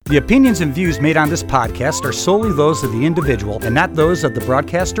The opinions and views made on this podcast are solely those of the individual and not those of the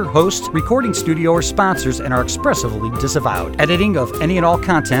broadcaster, host, recording studio, or sponsors and are expressively disavowed. Editing of any and all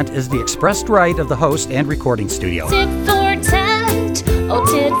content is the expressed right of the host and recording studio. Tit for tat, oh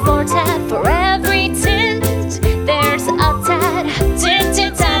tit for tat, for every tit, there's a tat. Tit,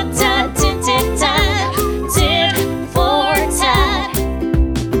 tit, tat, tat, tit, tit, tat, tit for tat.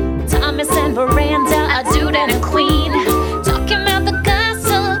 Thomas and Miranda, a dude and a queen, talking about the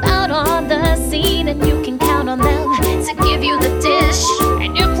gossip out on the scene, and you can count on them to give you the dish.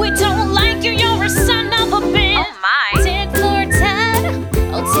 And if we don't like you, you're a son of a bitch. Oh my. Tit for tat,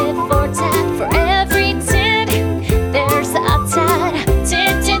 oh tit for tat, for every tit, there's a tat.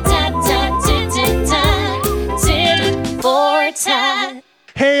 Tit, tit, tat, tat, tit, tit, tat, tit for tat.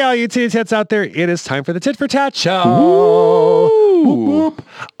 Hey, all you titty tats out there, it is time for the Tit for Tat Show. Whoop, whoop.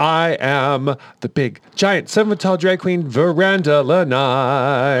 I am the big, giant, 7-foot tall drag queen, Veranda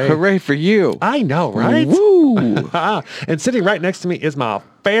Lanai. Hooray for you. I know, right? Woo. And sitting right next to me is my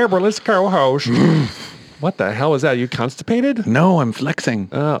fabulous co-host. What the hell is that? Are you constipated? No, I'm flexing.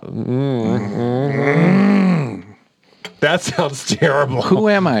 That sounds terrible. Who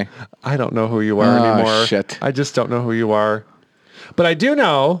am I? I don't know who you are anymore. Shit. I just don't know who you are. But I do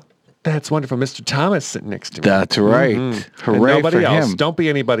know that's wonderful Mr. Thomas sitting next to me. That's right. And Hooray nobody for else. him. Don't be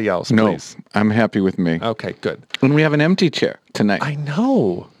anybody else, No, please. I'm happy with me. Okay, good. And we have an empty chair tonight. I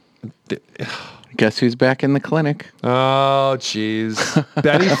know. Guess who's back in the clinic? Oh, jeez.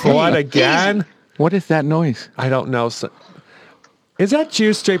 Betty Ford again? What is that noise? I don't know. Is that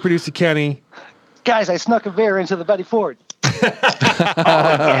you, straight producer Kenny? Guys, I snuck a beer into the Betty Ford.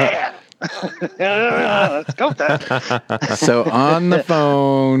 Yeah. Let's go with that. So on the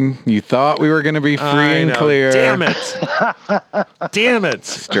phone, you thought we were going to be free I and know. clear. Damn it. Damn it.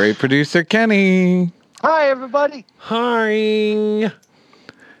 Straight producer Kenny. Hi, everybody. Hi. You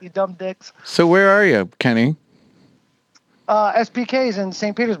dumb dicks. So where are you, Kenny? SPK's in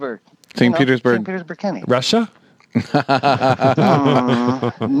St. Petersburg. St. Petersburg. St. Petersburg, Kenny. Russia?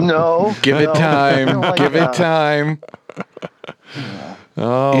 No. Give it no. time. Like Give it that. time.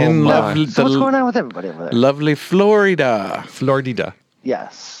 Oh, In my. So what's going on with everybody over there? lovely Florida. Florida.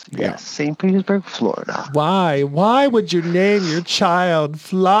 Yes. St. Petersburg, Florida. Why? Why would you name your child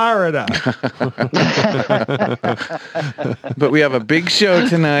Florida? But we have a big show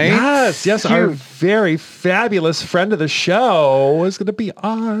tonight. Yes. Our very fabulous friend of the show is going to be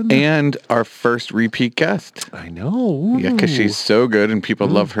on. And our first repeat guest. I know. Yeah, because she's so good and people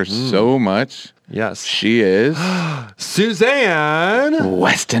love her so much. Yes. She is Suzanne.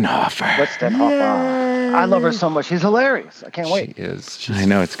 Westenhofer. What's that? I love her so much. She's hilarious. I can't wait. She is. She's I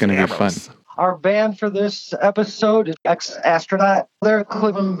know, it's going to be fun. fabulous. Our band for this episode is Ex-Astronaut. They're a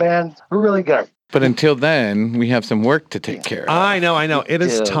Cleveland band. We're really good. But until then, we have some work to take care of. I know. It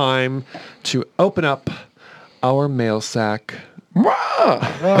is Yeah. time to open up our mail sack.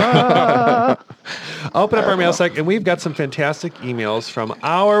 Open up our mail sack, and we've got some fantastic emails from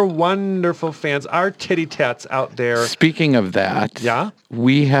our wonderful fans, our titty tats out there. Speaking of that, Yeah?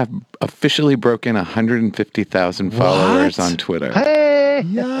 we have officially broken 150,000 followers What? on Twitter. Hey!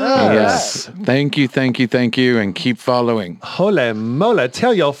 Yes. Thank you, and keep following. Holy moly,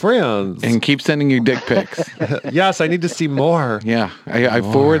 tell your friends. And keep sending your dick pics. Yes, I need to see more. Yeah, I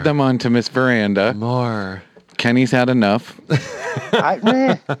forward them on to Miss Veranda. More. Kenny's had enough.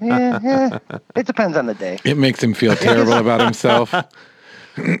 It depends on the day. It makes him feel terrible about himself.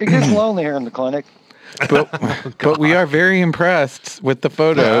 It gets lonely here in the clinic. But we are very impressed with the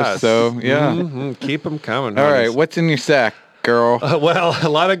photos. Yes. So, yeah. Mhm. Keep them coming. All honeys. right, what's in your sack, girl? Well, a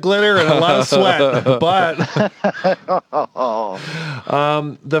lot of glitter and a lot of sweat. But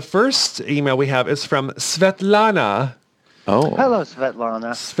the first email we have is from Svetlana. Oh. Hello, Svetlana.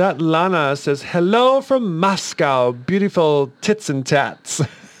 Svetlana says, hello from Moscow, beautiful tits and tats.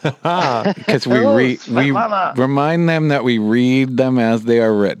 Because Hello, we Svetlana. remind them that we read them as they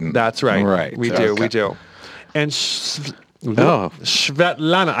are written. That's right. Right. We Okay. do. And Oh.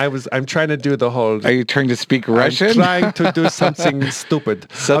 Svetlana, I'm trying to do the whole... Are you trying to speak I'm Russian? trying to do something stupid.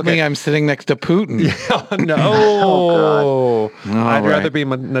 Suddenly Okay. I'm sitting next to Putin. Oh, no. All I'd rather right. be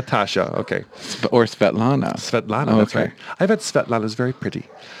Natasha. Okay. Or Svetlana. Svetlana, that's Okay. right. I bet Svetlana's very pretty.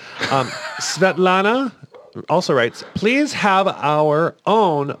 Svetlana also writes, please have our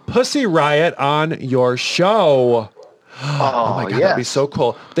own Pussy Riot on your show. Oh my God, that'd be so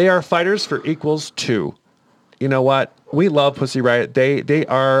cool. They are fighters for equals 2. You know what? We love Pussy Riot. They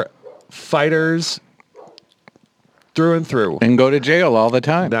are fighters through and through. And go to jail all the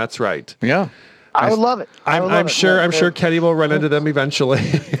time. That's right. Yeah. I would love it. I'm sure Kenny will run into them eventually.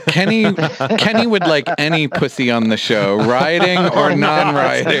 Kenny would like any pussy on the show, riding or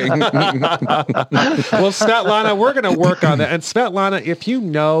non-riding. Well, Svetlana, we're going to work on that. And Svetlana, if you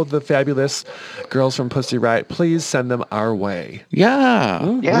know the fabulous girls from Pussy Riot, please send them our way.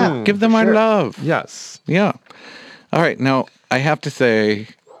 Yeah. Yeah. Give them our love. Yes. Yeah. All right. Now, I have to say,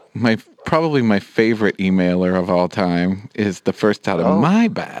 probably my favorite emailer of all time is the first out of my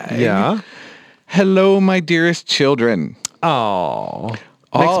bag. Yeah. Hello, my dearest children. Oh,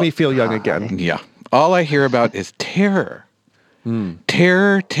 makes me feel young again. Yeah. All I hear about is terror.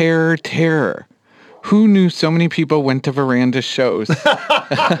 Terror, terror, terror. Who knew so many people went to Veranda shows?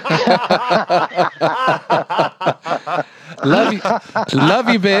 Love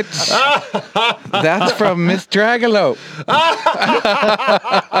you, bitch. That's from Miss Dragalope.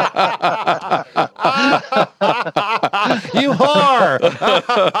 You whore!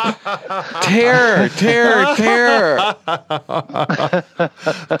 Terror, terror, terror.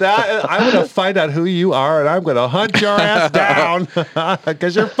 I'm going to find out who you are, and I'm going to hunt your ass down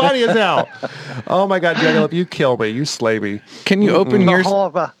because you're funny as hell. Oh my God, Dragalope, you kill me. You slay me. Can you open your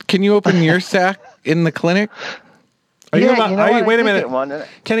sack in the clinic? Wait a minute.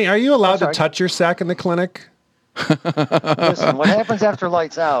 Kenny, are you allowed to touch your sack in the clinic? Listen, what happens after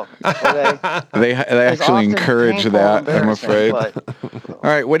lights out? They actually encourage that, I'm afraid. All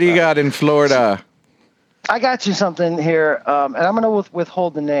right, what do you got in Florida? I got you something here, and I'm going to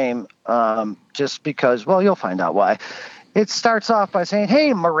withhold the name just because, well, you'll find out why. It starts off by saying,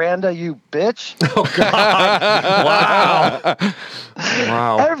 "Hey, Miranda, you bitch." Oh, God.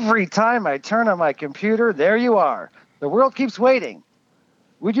 Wow. Every time I turn on my computer, there you are. The world keeps waiting.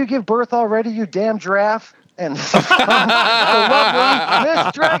 Would you give birth already, you damn giraffe? And the lovely Miss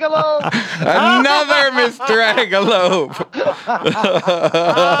Dragalope. Another Miss Dragalope.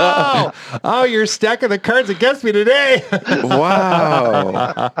 Oh, you're stacking the cards against me today.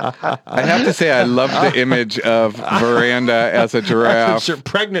 Wow. I have to say, I love the image of Veranda as a giraffe.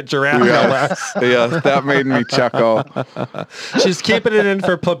 Pregnant giraffe. Yes, that made me chuckle. She's keeping it in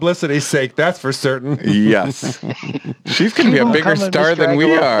for publicity's sake, that's for certain. Yes. She's going to be a bigger star than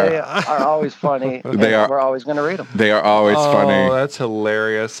we are. They are always funny. They are. We're always going to read them. They are always funny. Oh, that's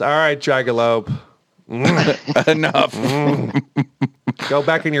hilarious. All right, Dragalope. Enough. Go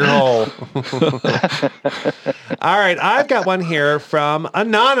back in your hole. All right, I've got one here from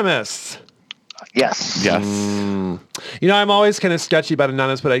Anonymous. Yes. You know, I'm always kind of sketchy about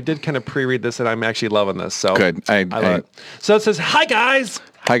Anonymous, but I did kind of pre-read this, and I'm actually loving this. So good. I love it. So it says, "Hi, guys."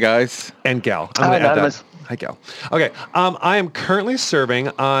 Hi, guys. And gal. Hi, Anonymous. Hi, gal. Okay. I am currently serving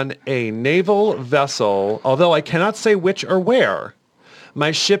on a naval vessel, although I cannot say which or where.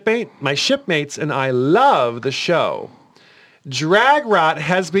 My shipmates and I love the show. Drag Rot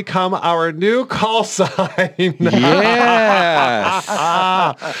has become our new call sign. Yes.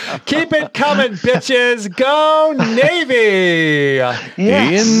 Keep it coming, bitches. Go Navy.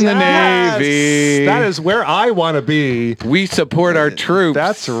 Yes. In the Navy. That is where I want to be. We support our troops.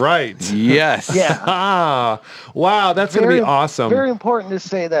 That's right. Yes. Yeah. Wow, that's going to be awesome. Very important to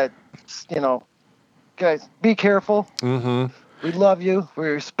say that, guys, be careful. Mm-hmm. We love you. We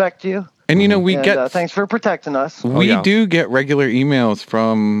respect you. And, we get... thanks for protecting us. We do get regular emails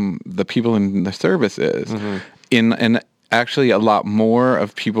from the people in the services. Mm-hmm. And actually a lot more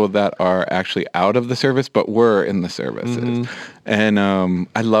of people that are actually out of the service, but were in the services. Mm-hmm. And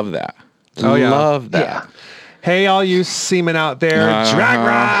I love that. Oh, yeah. Love that. Yeah. Hey, all you seamen out there, Drag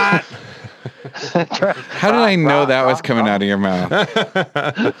Rot! How did I know that was coming out of your mouth?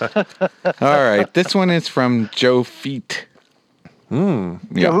 All right. This one is from Joe Feet.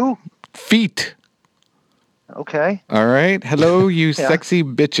 Yeah. Who? Feet. Okay. All right. Hello, you sexy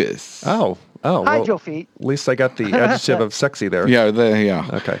bitches. Oh. Hi, Joe Feet. At least I got the adjective of sexy there. Yeah.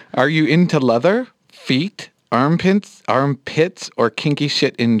 Okay. Are you into leather, feet, armpits, or kinky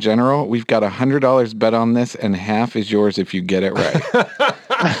shit in general? We've got $100 bet on this, and half is yours if you get it right.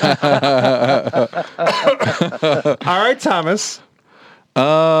 All right, Thomas.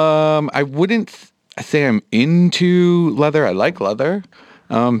 I wouldn't say I'm into leather. I like leather.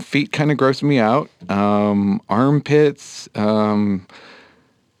 Feet kind of gross me out. Armpits,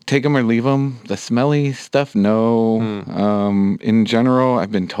 take them or leave them. The smelly stuff, no. In general,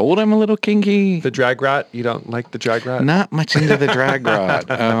 I've been told I'm a little kinky. The drag rot? You don't like the drag rot? Not much into the drag rot.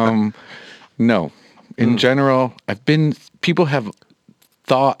 No. In general, people have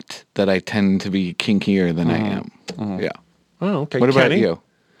thought that I tend to be kinkier than I am. Yeah. Oh, okay. What about Kenny? you?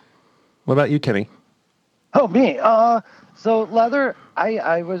 What about you, Kenny? Oh, me. So leather,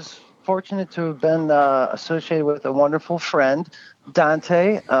 I was fortunate to have been associated with a wonderful friend,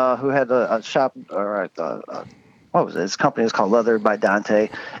 Dante, who had a shop, or what was it? His company is called Leather by Dante,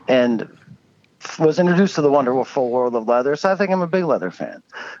 and was introduced to the wonderful world of leather. So I think I'm a big leather fan,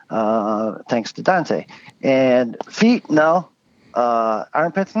 thanks to Dante. And feet, no.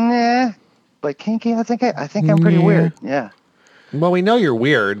 Armpits, nah. But kinky, I think I'm pretty weird. Yeah. Well, we know you're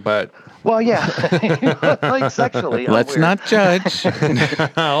weird, but... Well, yeah. Like sexually. Let's not judge.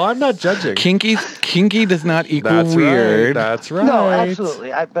 Oh, I'm not judging. Kinky does not equal That's weird. Right. That's right. No,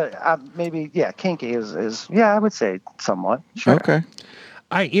 absolutely. But maybe, kinky is I would say somewhat. Sure. Okay.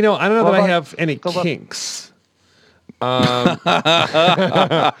 I don't know that I have any kinks. I'll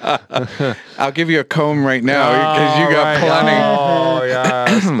give you a comb right now because you got plenty. Oh,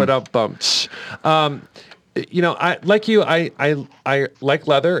 yes. But up bumped. I like you. I like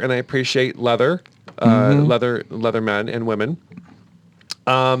leather and I appreciate leather, leather men and women.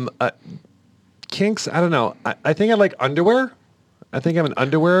 Kinks. I don't know. I think I like underwear. I think I'm an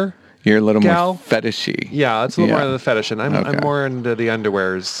underwear. You're a little gal. more fetishy. Yeah, it's a little more of the fetish, and I'm more into the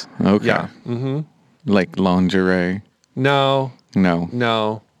underwears. Okay. Yeah. Mm-hmm. Like lingerie. No.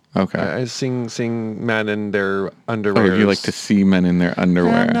 Okay. I sing men in their underwear. Oh, you like to see men in their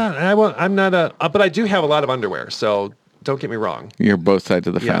underwear. I'm not but I do have a lot of underwear, so don't get me wrong. You're both sides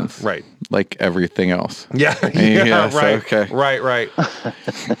of the fence. Right. Like everything else. Yeah. Yes, right. Okay. Right.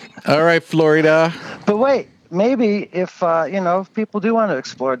 All right, Florida. But wait, maybe if people do want to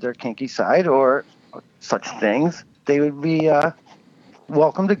explore their kinky side or such things, they would be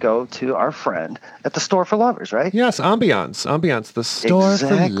welcome to go to our friend at the Store for Lovers, right? Yes, Ambiance, the Store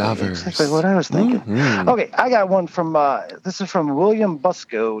for Lovers. Exactly what I was thinking. Mm-hmm. Okay, I got one from, this is from William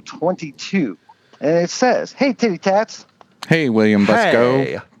Busco, 22. And it says, hey, titty tats. Hey, William Busco.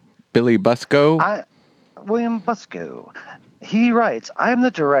 Hey. Billy Busco. William Busco. He writes, I am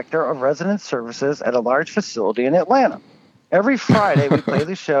the director of resident services at a large facility in Atlanta. Every Friday, we play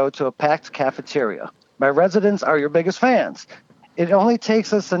the show to a packed cafeteria. My residents are your biggest fans. It only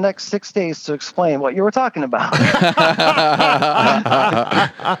takes us the next 6 days to explain what you were talking about.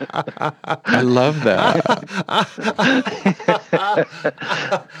 I love that.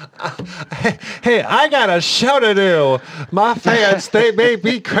 Hey, I got a show to do. My fans, they may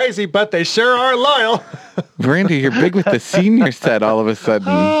be crazy, but they sure are loyal. Randy, you're big with the senior set all of a sudden.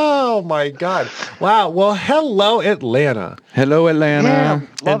 Oh, my God. Wow. Well, hello, Atlanta. Hello, Atlanta. Yeah,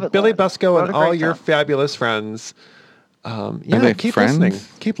 love And it, Billy Atlanta. Busco What and a great all your time. fabulous friends. they Keep friends? listening.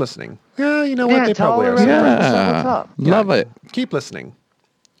 Keep listening. Yeah, you know what? They tell probably all are. the Yeah. residents what's up. Love it. Keep listening.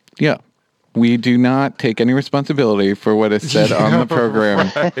 Yeah. We do not take any responsibility for what is said on the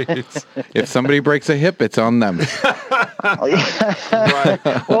program. If somebody breaks a hip, it's on them. Right.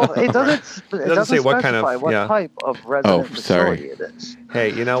 Well, it doesn't say what kind of- specify what yeah. type of resident sorry. facility it is.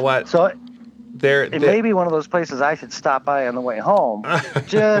 Hey, you know what? So They- it may be one of those places I should stop by on the way home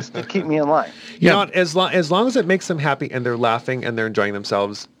just to keep me in line. You Yeah. know what? As long as it makes them happy and they're laughing and they're enjoying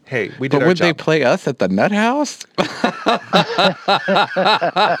themselves, hey, we did But our would they job. play us at the Nut House?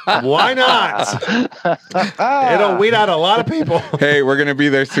 Why not? It'll weed out a lot of people. Hey, we're going to be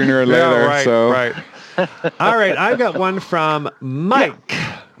there sooner or later. Yeah, right, so. right. All right, I've got one from Mike.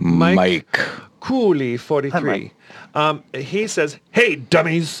 Mike. Cooley, 43. He says, hey,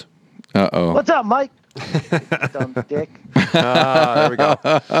 dummies. Uh-oh. What's up, Mike? Dumb dick. There we go.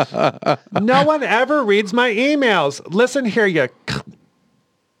 No one ever reads my emails. Listen here, you...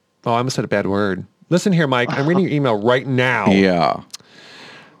 Oh, I almost said a bad word. Listen here, Mike. I'm reading your email right now. Yeah.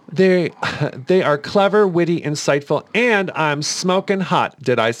 They are clever, witty, insightful, and I'm smoking hot.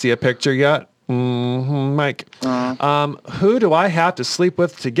 Did I see a picture yet? Mm-hmm, Mike. Who do I have to sleep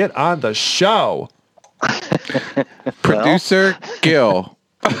with to get on the show? Producer Gil.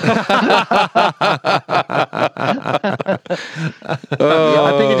 I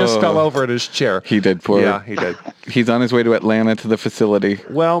think he just fell over in his chair. He did, poor. Yeah, he did. He's on his way to Atlanta to the facility.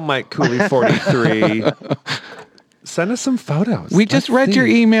 Well, Mike Cooley, 43. Send us some photos. We just Let's read your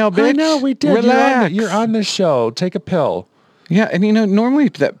see. email, bitch. I know, we did. Relax. You're on the show. Take a pill. Yeah, and normally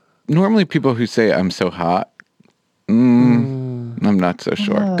people who say I'm so hot, I'm not so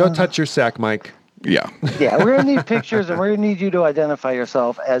sure. Go touch your sack, Mike. Yeah. Yeah, we're gonna need pictures, and we're gonna need you to identify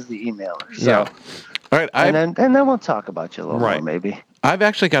yourself as the emailer. So, Yeah. All right, and then we'll talk about you a little Right. more, maybe. I've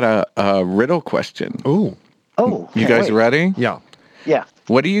actually got a riddle question. Ooh. Oh, You can't guys wait. ready? Yeah. Yeah.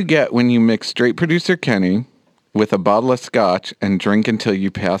 What do you get when you mix straight producer Kenny with a bottle of scotch and drink until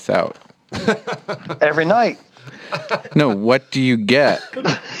you pass out? Every night. No, what do you get?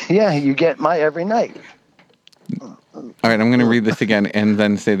 Yeah, you get my every night. All right, I'm going to read this again and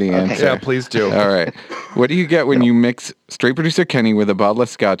then say the answer. Yeah, please do. All right. What do you get when you mix straight producer Kenny with a bottle of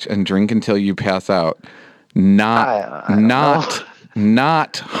scotch and drink until you pass out? Not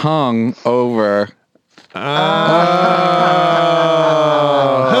hung over. Who the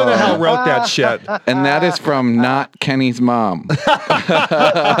hell wrote that shit? And that is from not Kenny's mom. You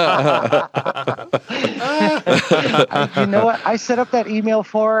know what? I set up that email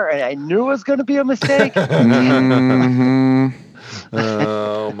for her, and I knew it was going to be a mistake.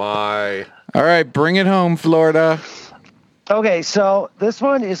 Oh my! All right, bring it home, Florida. Okay, so this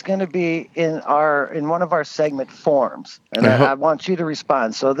one is going to be in one of our segment forms, and I want you to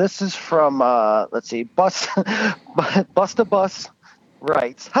respond. So this is from let's see, Busta Bus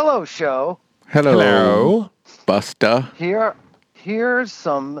writes, "Hello, show. Hello, Busta. Here's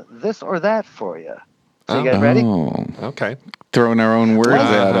some this or that for you. So you guys ready? Okay. Throwing our own words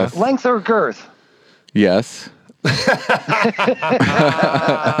at us. Length or girth? Yes.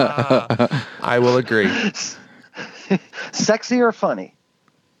 I will agree. Sexy or funny?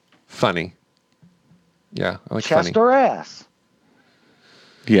 Funny. Yeah, I like Chest funny. or ass?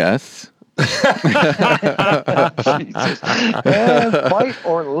 Yes. Jesus. Bite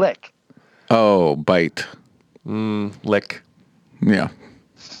or lick? Oh, bite. Lick. Yeah.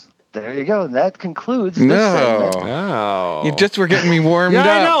 There you go. That concludes this No. segment. Oh. You just were getting me warmed Yeah, up.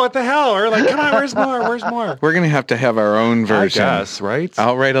 I know. What the hell? We're like, come on, where's more? Where's more? We're going to have our own version. I guess, right?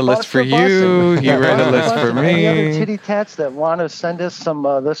 I'll write a list for Busta you. Bussin'. You write a list for Any other me. titty tats that want to send us some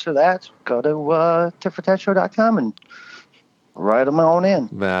this or that, go to titfortatshow.com and write them on in.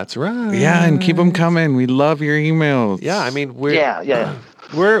 That's right. Yeah, and keep them coming. We love your emails. Yeah, I mean, we Yeah.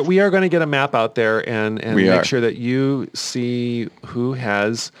 are going to get a map out there and We make are. sure that you see who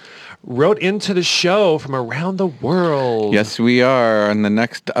has wrote into the show from around the world. Yes, we are on the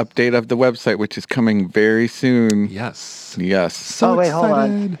next update of the website, which is coming very soon. Yes. Yes. So Wait, excited. hold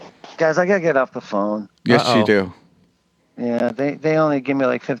on. Guys, I got to get off the phone. Yes, Uh-oh. you do. Yeah, they only give me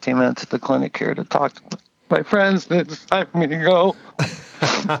like 15 minutes at the clinic here to talk to my friends. It's time for me to go.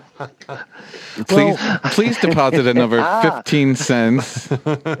 Please deposit another 15 cents.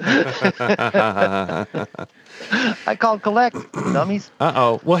 I called collect, dummies.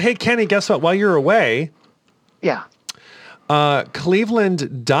 Uh-oh. Well, hey, Kenny, guess what? While you're away, Yeah.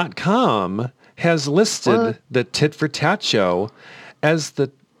 Cleveland.com has listed What? the Tit for Tat show as the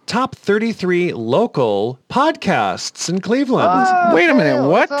top 33 local podcasts in Cleveland. Wait a minute,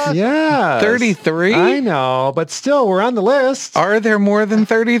 what? That's awesome. Yeah. 33? I know, but still, we're on the list. Are there more than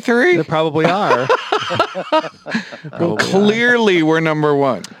 33? There probably are. Well, clearly we're number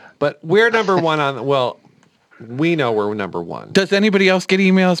one. But we're number one on, well, we know we're number one. Does anybody else get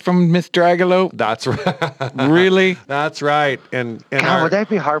emails from Miss Dragalope? That's right. Really? That's right. And God, would that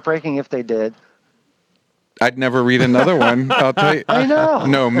be heartbreaking if they did? I'd never read another one. I'll tell you. I know.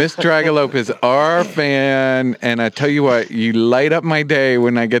 No, Miss Dragalope is our fan, and I tell you what, you light up my day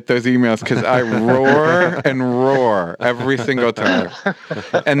when I get those emails because I roar and roar every single time.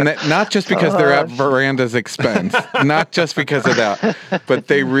 And that, not just because they're at Veranda's expense, not just because of that, but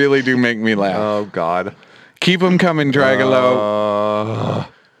they really do make me laugh. oh, God. Keep them coming, Dragalope.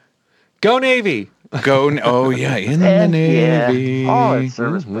 Go Navy. Go, oh yeah, in the And, Navy. yeah, all its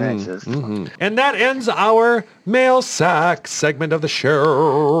service branches. And that ends our mail sack segment of the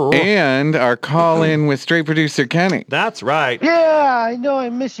show. And our call in with straight producer Kenny. That's right. Yeah, I know I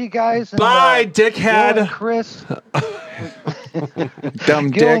miss you guys. And, Bye, Gil dickhead. and Chris.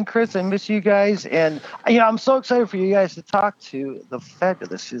 Dumb Gil and dick. Chris, I miss you guys. And, you know, I'm so excited for you guys to talk to the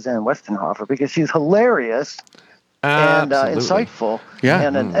fabulous Suzanne Westenhofer because she's hilarious and Absolutely. insightful Yeah.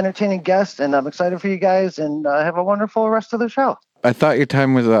 and an entertaining guest. And I'm excited for you guys and have a wonderful rest of the show. I thought your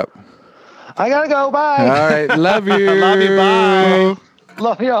time was up. I got to go. Bye. All right, love you. Love you, bye.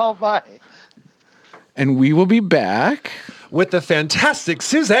 Love you all. Bye. And we will be back. With the fantastic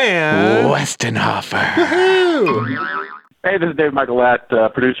Suzanne. Westenhofer. Hey, this is Dave Michaelette,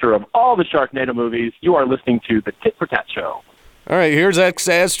 producer of all the Sharknado movies. You are listening to the Tit for Tat Show. All right, here's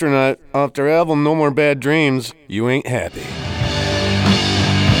Ex-Astronaut. Off their album No More Bad Dreams, You Ain't Happy.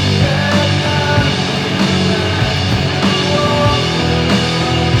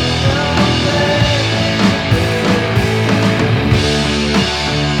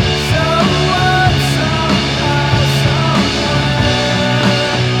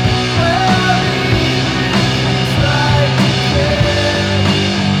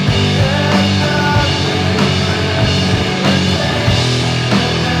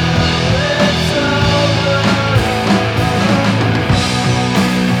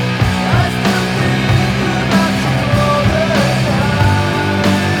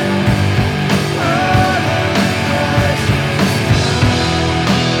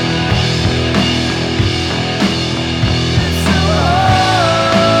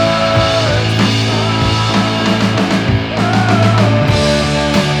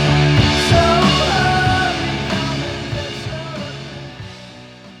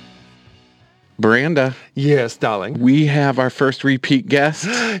 Miranda, Yes, darling. we have our first repeat guest.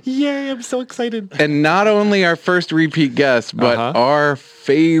 Yay, I'm so excited. And not only our first repeat guest, but our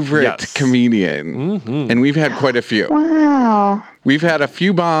favorite comedian. And we've had quite a few. Wow. We've had a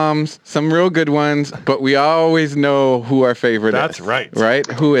few bombs, some real good ones, but we always know who our favorite is. That's right. Right?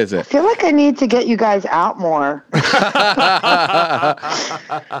 Who is I it? feel like I need to get you guys out more. I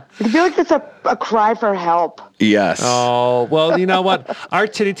feel like it's a cry for help. Yes. Oh, well, you know what? Our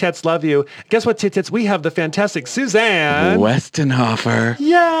titty tats love you. Guess what, titty tats? We have the fantastic Suzanne. Westenhofer.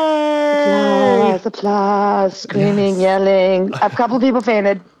 Yay! Applause, applause, screaming, yelling. A couple of people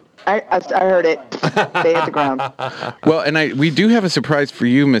fainted. I heard it. They hit the ground. Well, and we do have a surprise for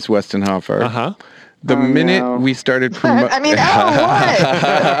you, Miss Westenhofer. Uh-huh. The minute we started promoting... what?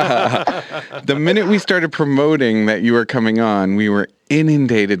 The minute we started promoting that you were coming on, we were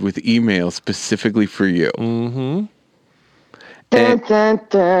inundated with emails specifically for you. Mm-hmm. Dun, dun,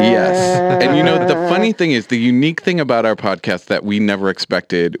 dun. Yes. And you know, the funny thing is, the unique thing about our podcast that we never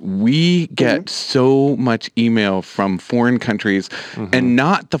expected, we get so much email from foreign countries and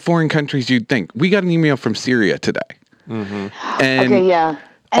not the foreign countries you'd think. We got an email from Syria today. And Okay, yeah.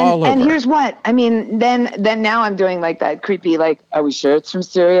 all And over. here's what I mean. Then now I'm doing like that creepy. Like, are we sure it's from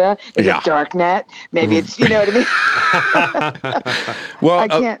Syria? Is it Darknet? Maybe it's. You know what I mean? Well, I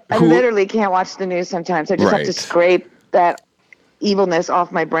can't. I literally can't watch the news sometimes. I just have to scrape that evilness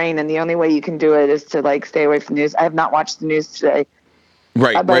off my brain, and the only way you can do it is to like stay away from the news. I have not watched the news today.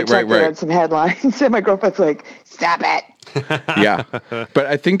 Right. I read some headlines, and my girlfriend's like, "Stop it." Yeah. But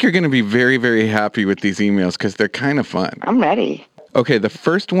I think you're going to be very, very happy with these emails because they're kind of fun. I'm ready. Okay, the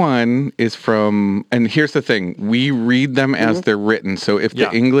first one is from, and here's the thing, we read them as they're written, so if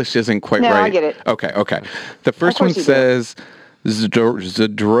the English isn't quite right. I get it. Okay. The first one says,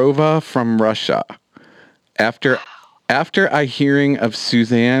 Zdrova from Russia. After I hearing of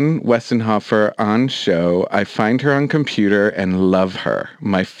Suzanne Westenhofer on show, I find her on computer and love her.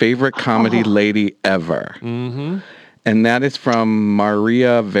 My favorite comedy lady ever. Mm-hmm. And that is from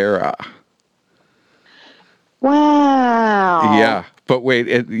Maria Vera. Wow. Yeah, but wait,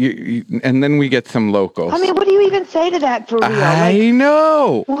 and then we get some locals. I mean, what do you even say to that for real? I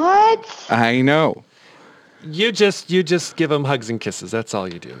know. What? I know. You just give them hugs and kisses. That's all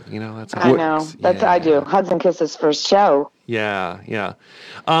you do. You know, that's all I know. That's I do. Hugs and kisses for show. Yeah.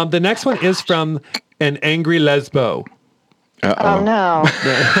 The next one is from an angry lesbo. Uh-oh. Oh no.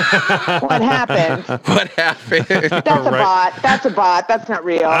 What happened? What happened? That's a bot. That's a bot. That's not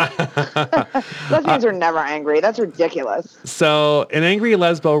real. Lesbians are never angry. That's ridiculous. So an angry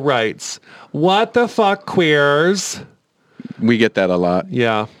lesbo writes, "What the fuck, queers?" We get that a lot.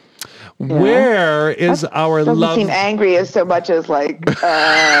 Yeah. Where is our Doesn't love? seem angry as so much as like,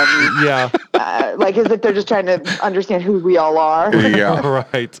 like is it they're just trying to understand who we all are? Yeah.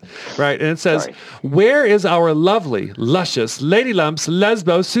 Right. And it says, "Where is our lovely, luscious lady lumps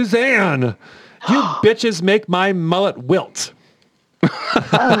lesbo Suzanne? You bitches make my mullet wilt." They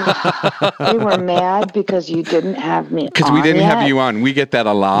were mad because you didn't have me. Because we didn't have you on. We get that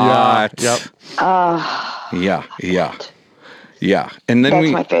a lot. Yep. Yeah. And then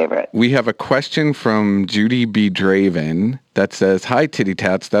That's my favorite. We have a question from Judy B. Draven that says, "Hi, Titty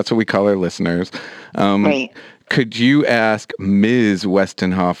Tats." That's what we call our listeners. Right. Could you ask Ms.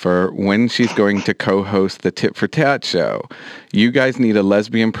 Westenhofer when she's going to co-host the Tit for Tat show? You guys need a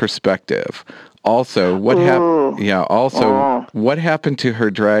lesbian perspective. Also, what happened? Yeah. Also, what happened to her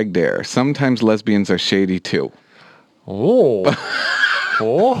drag dare? Sometimes lesbians are shady too. Oh.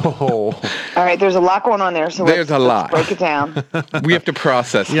 All right, there's a lot going on there, so let's break it down. We have to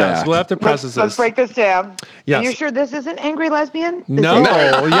process that. Yes, we'll have to process Let's break this down. Yes. Are you sure this isn't angry lesbian? No.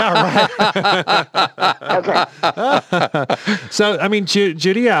 Yeah, right. Okay. So, I mean,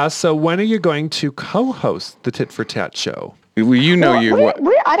 Judy asked, so when are you going to co-host the Tit for Tat show? Well, you know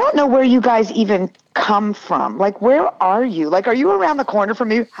I don't know where you guys even come from. Like, where are you? Like, are you around the corner from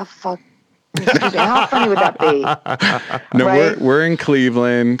me? How funny would that be? No, right? we're in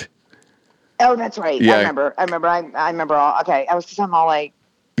Cleveland. Oh, that's right. Yeah. I remember all. Okay, I was just all like.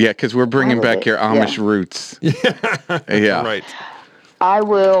 Yeah, because we're bringing back your Amish roots. Yeah. Right. I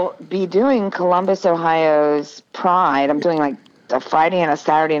will be doing Columbus, Ohio's Pride. I'm doing like a Friday and a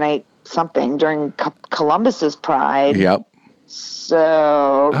Saturday night something during Columbus's Pride. Yep.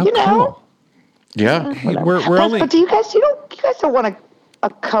 So you know. Cool. Yeah. But do you guys don't want a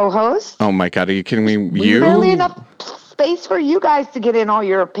co-host? Oh my God, are you kidding me? There's barely enough space for you guys to get in all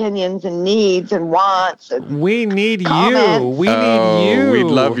your opinions and needs and wants. And we need comments. you. We need you. We'd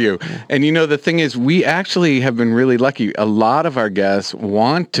love you. And you know, the thing is, we actually have been really lucky. A lot of our guests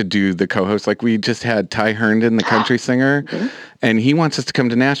want to do the co-host. Like we just had Ty Herndon, the country singer, and he wants us to come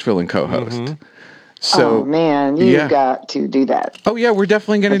to Nashville and co-host. So, oh man, you got to do that. Oh yeah, we're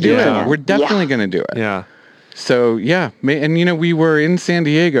definitely going to do it. We're definitely going to do it. Yeah. So yeah, and we were in San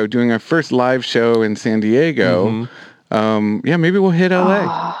Diego doing our first live show in San Diego. Maybe we'll hit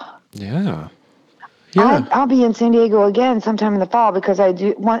LA. Yeah. Yeah. I'll be in San Diego again sometime in the fall because I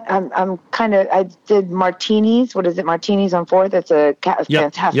do want. I did Martinis. What is it? Martinis on 4th. It's a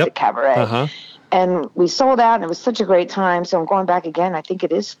fantastic cabaret. And we sold out, and it was such a great time. So I'm going back again. I think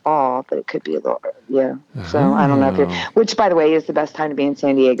it is fall, but it could be a little, So I don't know if which, by the way, is the best time to be in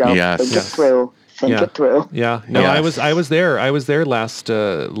San Diego. Yes. So get through. Think it through. Yeah. No, yes. I was there. I was there last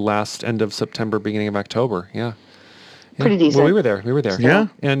end of September, beginning of October. Yeah. Pretty decent. Well, we were there. Yeah.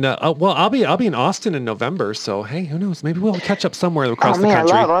 And I'll be in Austin in November. So hey, who knows? Maybe we'll catch up somewhere across the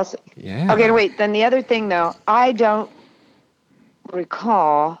country. I love Austin. Yeah. Okay, wait. Then the other thing, though, I don't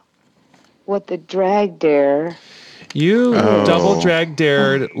recall what the drag dare. You double drag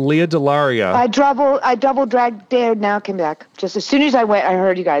dared Leah Delaria. I double drag dared Now Came Back. Just as soon as I went, I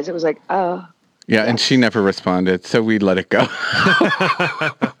heard you guys. It was like, oh. Yeah, and she never responded, so we let it go.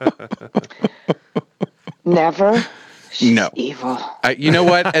 Never. She's no. evil. You know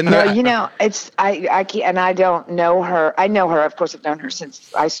what? And it's I can't, and I don't know her. I know her. Of course, I've known her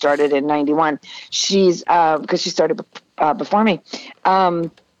since I started in '91. She's because she started before me. I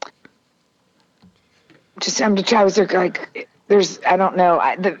was like, I don't know.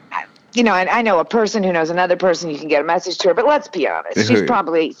 I know a person who knows another person. You can get a message to her, but let's be honest. She's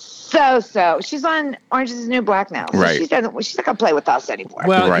probably so. She's on Orange Is the New Black now. So right. She's not going to play with us anymore.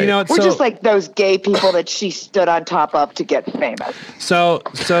 Well, right. We're just like those gay people that she stood on top of to get famous. So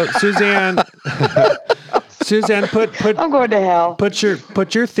Suzanne, put. I'm going to hell. Put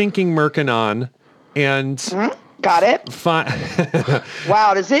your thinking merkin on, and. Mm-hmm. Got it? Fine.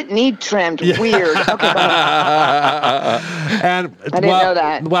 Wow, does it need trimmed? Yeah. Weird. Okay, and I didn't know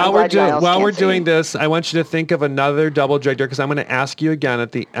that. While we're doing this, I want you to think of another double drag dare because I'm going to ask you again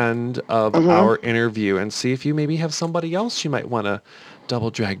at the end of our interview and see if you maybe have somebody else you might want to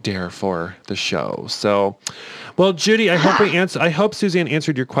double drag dare for the show. So, well, Judy, I hope Suzanne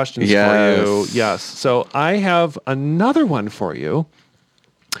answered your questions for you. Yes. So I have another one for you.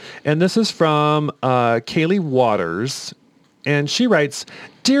 And this is from Kaylee Waters. And she writes,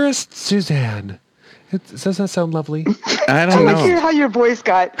 Dearest Suzanne. Doesn't that sound lovely? I don't know. I hear how your voice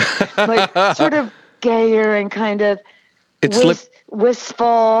got sort of gayer and kind of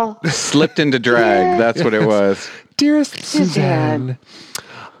wistful. Slipped into drag. That's what it was. Dearest Suzanne,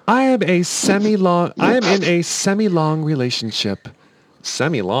 I am in a semi-long relationship.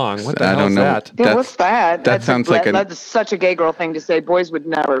 Semi-long? What the hell is that? Yeah, what's that? That sounds like that's such a gay girl thing to say. Boys would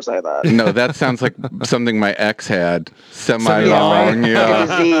never say that. No, that sounds like something my ex had. Semi-long, yeah.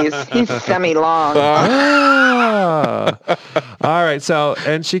 Disease. He's semi-long. All right. So,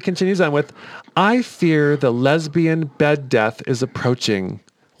 and she continues on with, I fear the lesbian bed death is approaching.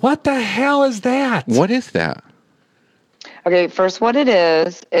 What the hell is that? What is that? Okay, first, what it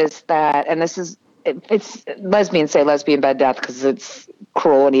is that, and this is, it's lesbians say lesbian bed death because it's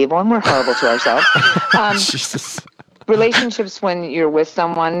cruel and evil, and we're horrible to ourselves. Jesus. Relationships when you're with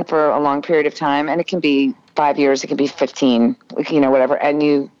someone for a long period of time, and it can be 5 years, it can be 15, whatever, and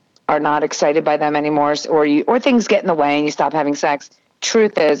you are not excited by them anymore, or things get in the way and you stop having sex.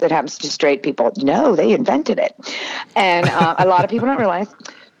 Truth is, it happens to straight people. No, they invented it, and a lot of people don't realize.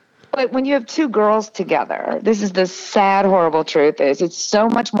 But when you have two girls together, this is the sad, horrible truth is it's so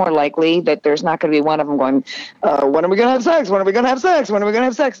much more likely that there's not going to be one of them going, when are we going to have sex? When are we going to have sex? When are we going to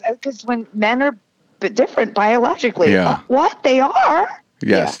have sex? Because when men are different biologically, what they are.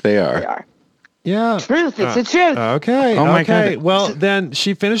 Yes, they are. They are. Yeah. Truth. It's the truth. Okay. Oh my God. God. Well, then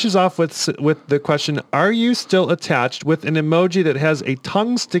she finishes off with the question, are you still attached, with an emoji that has a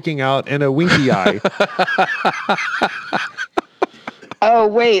tongue sticking out and a winky eye? Oh,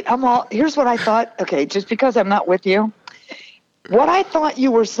 wait, here's what I thought. Okay, just because I'm not with you, what I thought you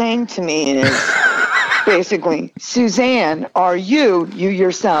were saying to me is basically, Suzanne, are you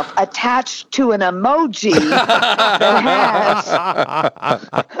yourself, attached to an emoji that has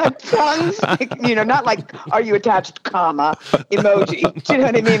a tongue stick, not like, are you attached, comma, emoji. Do you know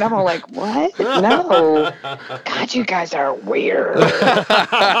what I mean? I'm all like, what? No. God, you guys are weird. Hey,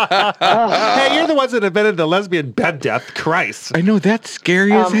 you're the ones that invented the lesbian bed death. Christ. I know, that's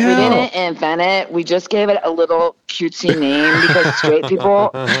scary as hell. We didn't invent it. We just gave it a little cutesy name because straight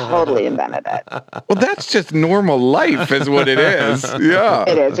people totally invented it. Well, that's just normal life is what it is. Yeah.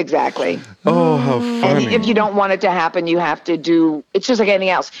 It is, exactly. Oh, how funny. And if you don't want it to happen, you have to it's just like anything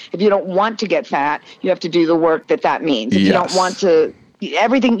else. If you don't want to get fat, you have to do the work that means. If you don't want to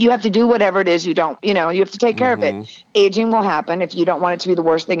everything, you have to do whatever it is you don't, you have to take care of it. Aging will happen. If you don't want it to be the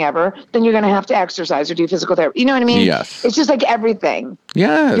worst thing ever, then you're going to have to exercise or do physical therapy. You know what I mean? Yes. It's just like everything.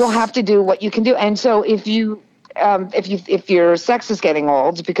 Yes. You'll have to do what you can do. And so if your sex is getting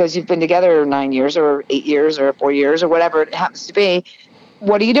old because you've been together 9 years or 8 years or 4 years or whatever it happens to be,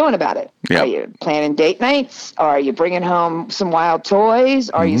 what are you doing about it? Yep. Are you planning date nights? Are you bringing home some wild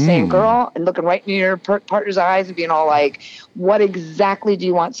toys? Are you saying girl and looking right in your partner's eyes and being all like, what exactly do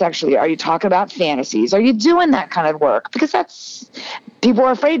you want sexually? Are you talking about fantasies? Are you doing that kind of work? Because people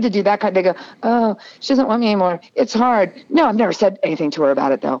are afraid to do that kind. They go, oh, she doesn't want me anymore. It's hard. No, I've never said anything to her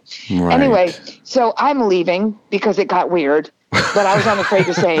about it though. Right. Anyway, so I'm leaving because it got weird. But I was unafraid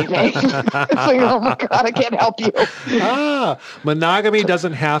to say anything. It's like, oh my God, I can't help you. Monogamy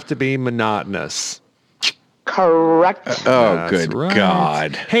doesn't have to be monotonous. Correct. That's good right.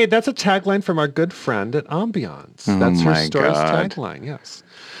 God. Hey, that's a tagline from our good friend at Ambiance. That's her store's tagline, yes.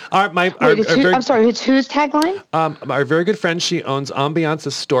 I'm sorry, it's whose tagline? Our very good friend, she owns Ambiance,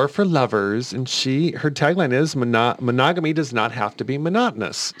 a store for lovers, and her tagline is monogamy does not have to be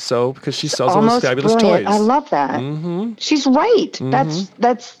monotonous. So, because she sells all those fabulous brilliant. toys. I love that. She's right.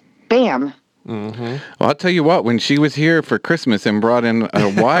 That's bam. Well, I'll tell you what, when she was here for Christmas and brought in a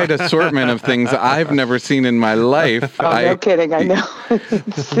wide assortment of things I've never seen in my life. No kidding, I know.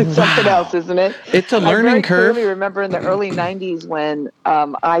 It's something else, isn't it? It's a learning curve. I clearly remember in the early 90s when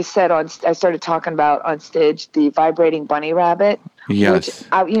I started talking about on stage the vibrating bunny rabbit. Yes.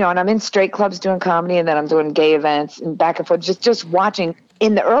 Which, and I'm in straight clubs doing comedy, and then I'm doing gay events and back and forth, just watching.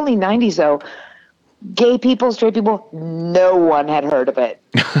 In the early 90s, though, gay people, straight people, no one had heard of it.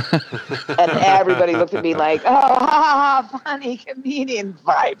 And everybody looked at me like, oh, funny comedian,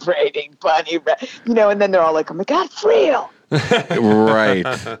 vibrating bunny, and then they're all like, oh my God, it's real. Right,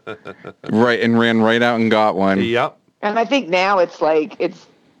 and ran right out and got one. Yep. And I think now it's like, it's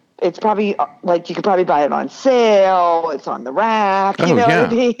probably like you could probably buy it on sale. It's on the rack. You know what I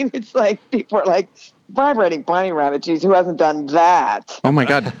mean? It's like people are like, vibrating bunny rabbit. Geez, who hasn't done that? Oh my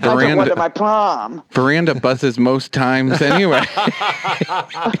God, I took one to my prom. Veranda buzzes most times anyway.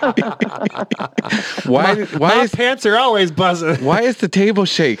 Why my pants are always buzzing. Why is the table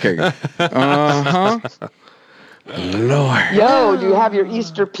shaking? Lord. Yo, do you have your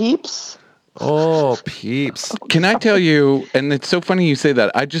Easter peeps? Oh, peeps. Can I tell you, and it's so funny you say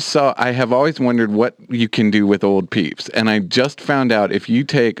that, I have always wondered what you can do with old peeps. And I just found out if you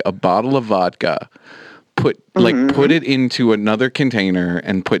take a bottle of vodka, put it into another container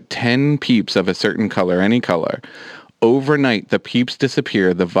and put 10 peeps of a certain color, any color, overnight the peeps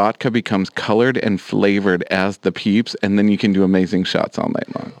disappear, the vodka becomes colored and flavored as the peeps, and then you can do amazing shots all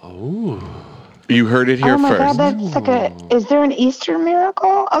night long. Oh. You heard it here first. Oh my God, that's is there an Easter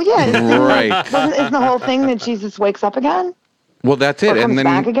miracle? Oh yeah. Right. Isn't the whole thing that Jesus wakes up again? Well, that's it. Or comes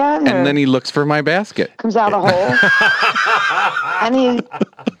back again? And then he looks for my basket. Comes out a hole. And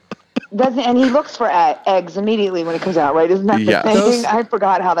he looks for eggs immediately when he comes out, right? Isn't that the thing? I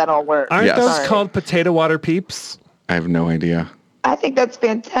forgot how that all works. Aren't those called potato water peeps? I have no idea. I think that's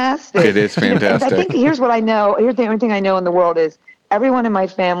fantastic. It is fantastic. I think here's what I know. Here's the only thing I know in the world is everyone in my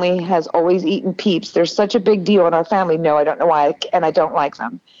family has always eaten peeps. They're such a big deal in our family. No, I don't know why, and I don't like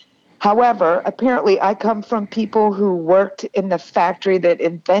them. However, apparently I come from people who worked in the factory that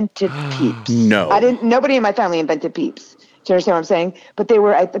invented peeps. No. Nobody in my family invented peeps. Do you understand what I'm saying? But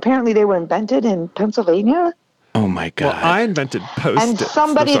apparently they were invented in Pennsylvania. Oh my God. Well, I invented Post-its. And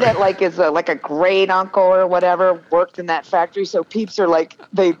somebody that is like a great uncle or whatever worked in that factory. So peeps are like,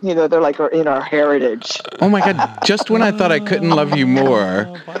 they're like in our heritage. Oh my God. Just when I thought I couldn't love you more,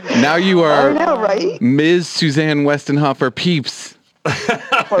 now you are I know, right? Ms. Suzanne Westenhofer Peeps.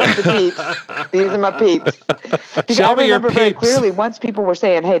 The peeps. These are my peeps. Show me your peeps. Very clearly, once people were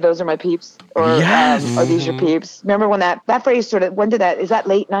saying, "Hey, those are my peeps," or "Are these your peeps?" Remember when that phrase started? When did that? Is that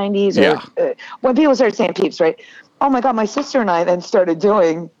late '90s? Or when people started saying peeps, right? Oh my God, my sister and I then started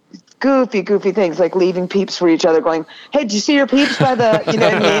doing goofy things like leaving peeps for each other, going, "Hey, did you see your peeps by the?" You know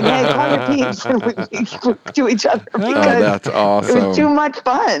what I mean? Hey, call your peeps to each other because that's awesome. It was too much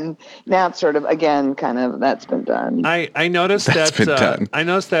fun. Now it's sort of again, kind of that's been done. I noticed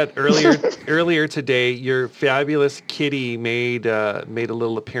that earlier today, your fabulous kitty made a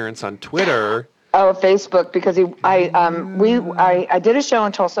little appearance on Twitter. Oh, Facebook, because I did a show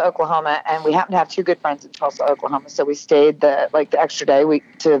in Tulsa, Oklahoma, and we happen to have two good friends in Tulsa, Oklahoma, so we stayed the extra day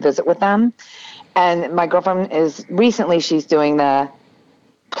to visit with them. And my girlfriend she's doing the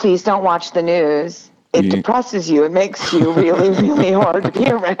please don't watch the news. It depresses you. It makes you really, really hard to be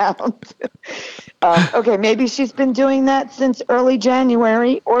around. Okay, maybe she's been doing that since early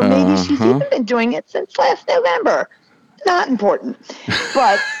January, or maybe she's even been doing it since last November. not important.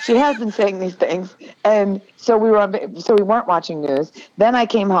 But she has been saying these things. And so we weren't watching news. Then I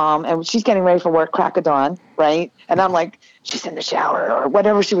came home and she's getting ready for work, crack of dawn, right? And I'm like, she's in the shower or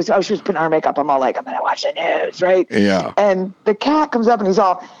whatever she was putting on her makeup. I'm all like, I'm going to watch the news, right? Yeah. And the cat comes up and he's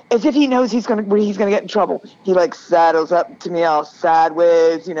all, as if he knows he's going to get in trouble. He like saddles up to me all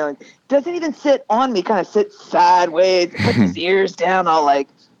sideways, you know, doesn't even sit on me, kind of sits sideways, puts his ears down all like,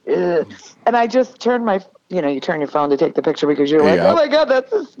 ugh. And I just turned you turn your phone to take the picture because you're like, oh my God,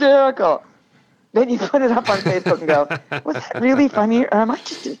 that's hysterical. Then you put it up on Facebook and go, was that really funny or am I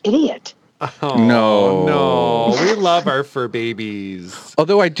just an idiot? Oh, no. We love our fur babies.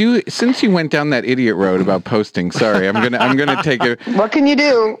 Although I do, since you went down that idiot road about posting, sorry, I'm gonna take it. What can you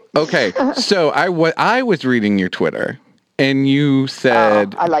do? Okay, so I was reading your Twitter, and you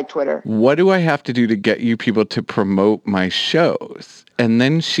said, I like Twitter. What do I have to do to get you people to promote my shows? And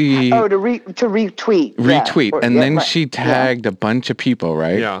then she to retweet, she tagged a bunch of people,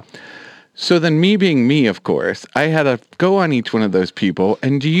 right? Yeah. So then me being me, of course, I had to go on each one of those people.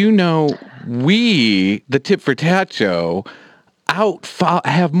 And do you know, we, the Tit for Tat Show,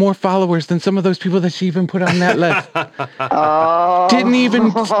 have more followers than some of those people that she even put on that list. Didn't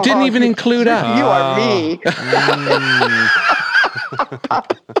even include us. You are me.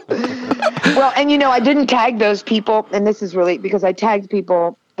 Well, and I didn't tag those people, and this is really because I tagged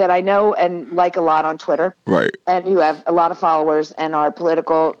people that I know and like a lot on Twitter, right? And who have a lot of followers and are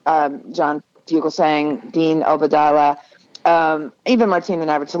political. John Fugelsang, Dean Obadala, even Martina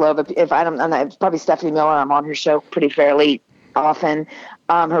Navratilova. If I don't, it's probably Stephanie Miller. I'm on her show pretty fairly often,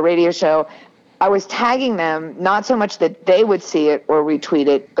 her radio show. I was tagging them, not so much that they would see it or retweet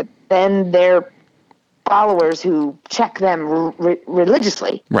it, but then their followers who check them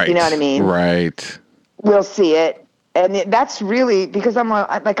religiously, right? You know what I mean? Right. Will see it. And that's really because I'm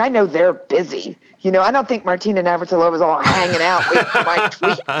like, I know they're busy. I don't think Martina Navratilova is all hanging out waiting for my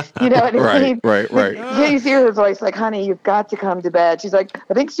tweet. You know what I mean? Right. Yeah, you hear her voice like, honey, you've got to come to bed. She's like,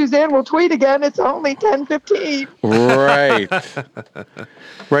 I think Suzanne will tweet again. It's only 10:15. Right.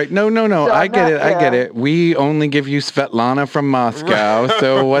 Right. No. So I get it. I get it. We only give you Svetlana from Moscow.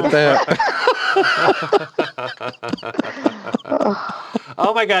 So what the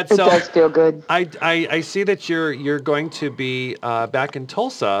Oh my God! It does feel good. I see that you're going to be back in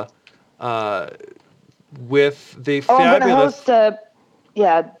Tulsa with the fabulous. I'm going to host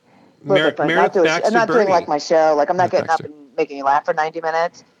Meredith Baxter I'm not doing Birney. like my show. Like I'm not getting up and making you laugh for 90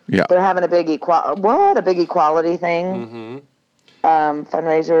 minutes. Yeah. They're having a big equality thing,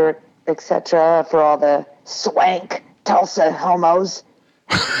 fundraiser, etc. for all the swank Tulsa homos.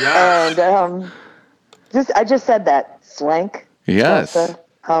 Yeah. And I just said that swank. Yes. Tulsa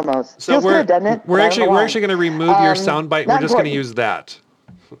homos. So Feels good, doesn't it? We're actually going to remove your soundbite. We're just going to use that.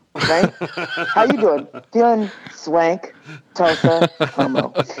 Right? How you doing? Feeling swank, Tulsa,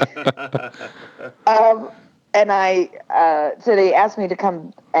 homo. And so they asked me to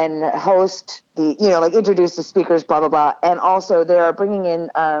come and host the, introduce the speakers, blah, blah, blah. And also they are bringing in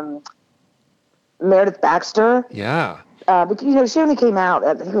Meredith Baxter. Yeah. But, she only came out,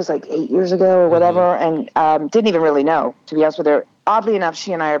 I think it was like 8 years ago or whatever, and didn't even really know, to be honest with her. Oddly enough,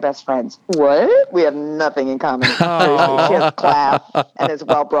 she and I are best friends. What? We have nothing in common. She has class and is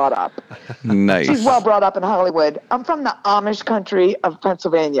well brought up. Nice. She's well brought up in Hollywood. I'm from the Amish country of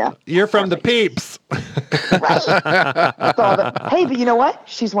Pennsylvania. You're from the peeps. Right. Hey, but you know what?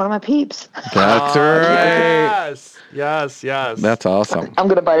 She's one of my peeps. That's right. Yes. That's awesome. I'm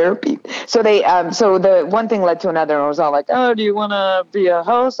gonna buy her a peep. So they, so the one thing led to another, and it was all like, oh, do you want to be a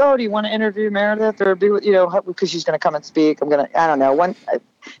host? Oh, do you want to interview Meredith or be with, because she's gonna come and speak. I don't know.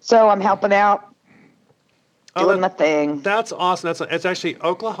 So I'm helping out, doing my thing. That's awesome. It's actually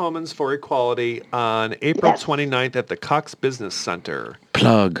Oklahomans for Equality on April 29th at the Cox Business Center.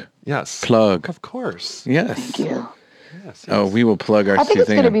 Plug. Yes. Plug. Of course. Yes. Thank you. Yes. Oh, we will plug our I think Suzanne. it's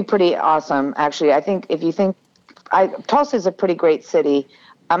going to be pretty awesome, actually. I think if you think, Tulsa is a pretty great city.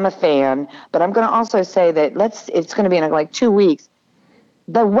 I'm a fan, but I'm going to also say that it's going to be in like 2 weeks.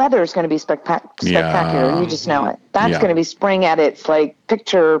 The weather is going to be spectacular. You just know it. That's going to be spring at its like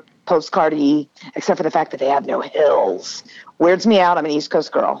picture postcard-y, except for the fact that they have no hills. Weirds me out. I'm an East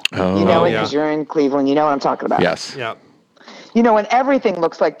Coast girl. Oh, you know it because you're in Cleveland. You know what I'm talking about. Yes. Yeah. When everything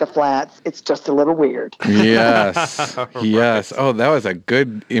looks like the flats, it's just a little weird. Yes. Yes. Oh, that was a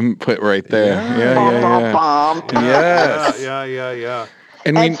good input right there. Yeah. Yes. Yeah.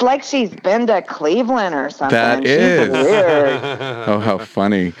 And it's like she's been to Cleveland or something. That is. She's weird. Oh, how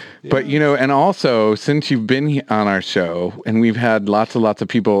funny. But, and also, since you've been on our show and we've had lots of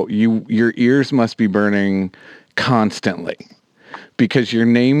people, your ears must be burning constantly. because your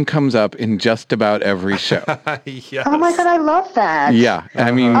name comes up in just about every show. Yes. Oh my God, I love that. Yeah,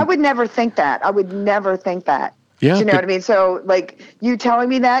 I mean, I would never think that. yeah, Do you know what I mean? So, like, you telling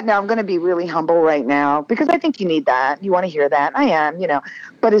me that, now I'm going to be really humble right now because I think you need that. You want to hear that. I am,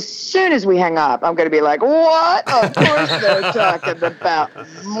 But as soon as we hang up, I'm going to be like, what? Of course they're talking about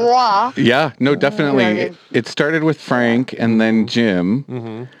moi. yeah, no, definitely. You know what I mean? It started with Frank and then Jim.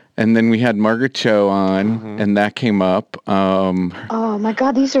 Mm-hmm. And then we had Margaret Cho on, and that came up. Oh, my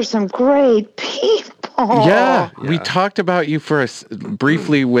God, these are some great people. Yeah, we talked about you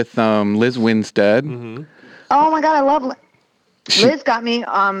briefly with Liz Winstead. Mm-hmm. Oh my God, I love Liz. Got me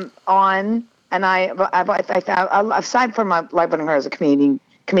on, and I aside from my life with her as a comedian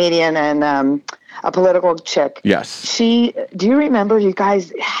and a political chick. Yes. Do you remember? You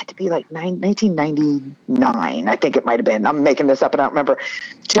guys, it had to be like 1999. I think it might have been. I'm making this up, and I don't remember.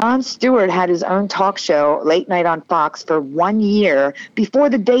 Jon Stewart had his own talk show late night on Fox for 1 year before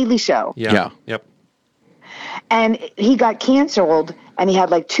the Daily Show. Yeah. Yep. And he got canceled, and he had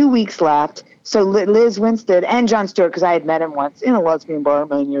like 2 weeks left. So Liz Winstead and Jon Stewart, because I had met him once in a lesbian bar a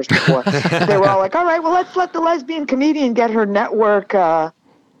million years before, they were all like, all right, well, let's let the lesbian comedian get her network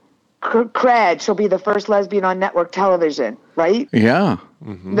cred. She'll be the first lesbian on network television, right? Yeah.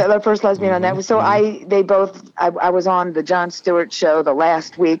 Mm-hmm. The first lesbian on network. So I was on the Jon Stewart show the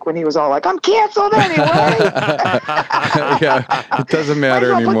last week when he was all like, I'm canceled anyway. Yeah, it doesn't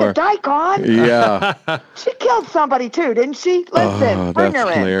matter Might as well anymore. put the dyke on. Yeah. She killed somebody too, didn't she? Listen, bring that's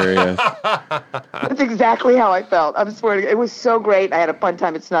her in. hilarious. That's exactly how I felt. I'm swearing. It was so great. I had a fun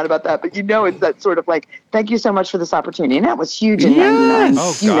time. It's not about that, but it's that sort of like, thank you so much for this opportunity. And that was huge in 99.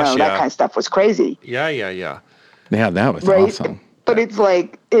 Oh, gosh, that kind of stuff was crazy. Yeah. Yeah, that was Right? awesome. But it's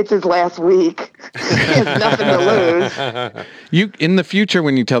like, it's his last week. He has nothing to lose. You in the future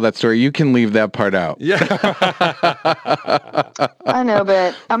when you tell that story, you can leave that part out. Yeah. I know,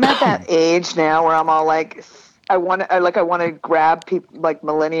 but I'm at that age now where I'm all like, I want to grab people like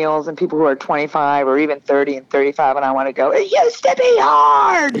millennials and people who are 25 or even 30 and 35, and I want to go, it used to be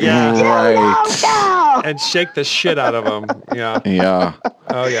hard. Yeah. No. And shake the shit out of them. Yeah. Yeah.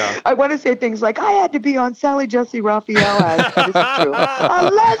 Oh, yeah. I want to say things like, I had to be on Sally Jesse Raphael as, this is true,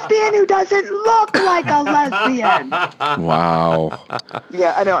 a lesbian who doesn't look like a lesbian. Wow.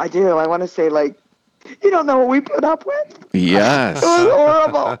 Yeah, I know, I do. I want to say, like, you don't know what we put up with? Yes. It was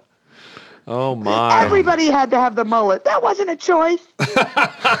horrible. Oh, my. Everybody had to have the mullet. That wasn't a choice.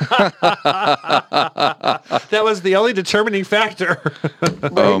 That was the only determining factor.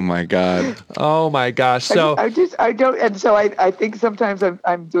 Oh my God. Oh, my gosh. So I don't, and so I think sometimes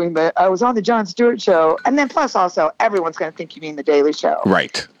I'm doing I was on the Jon Stewart show, and then plus also everyone's going to think you mean the Daily Show.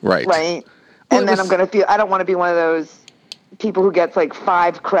 Right. Right. And then I'm going to feel, I don't want to be one of those people who gets like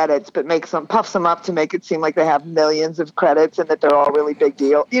 5 credits but puffs them up to make it seem like they have millions of credits and that they're all really big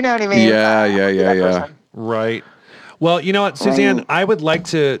deal. You know what I mean? Yeah. Right. Well, you know what, Suzanne, I would like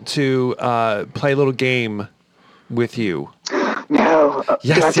to play a little game with you. No.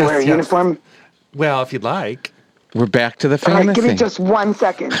 Yes, Do I have to wear a uniform? Well, if you'd like. We're back to the All right, fantasy. give me just 1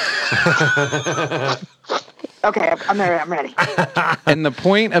 second. Okay, I'm ready. And the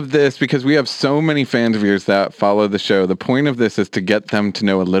point of this, because we have so many fans of yours that follow the show, the point of this is to get them to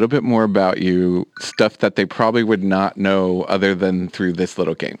know a little bit more about you, stuff that they probably would not know other than through this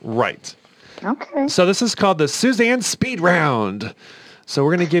little game. Right. Okay. So this is called the Suzanne Speed Round. So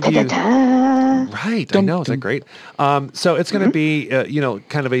we're going to give you... Right. I know. Is that great? So it's going to be,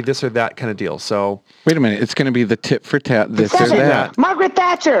 kind of a this or that kind of deal. So... Wait a minute. It's going to be the tit for tat, this or that. Margaret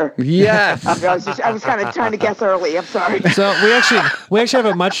Thatcher. Yes. I was kind of trying to guess early. I'm sorry. So we actually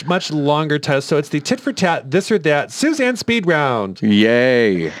have a much longer test. So it's the tit for tat, this or that, Suzanne Speed Round.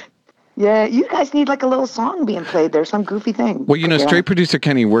 Yay. Yeah, you guys need like a little song being played there, some goofy thing. Well, straight producer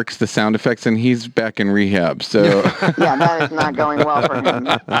Kenny works the sound effects, and he's back in rehab, so... Yeah, that is not going well for him.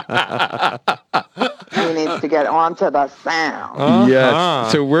 He needs to get onto the sound.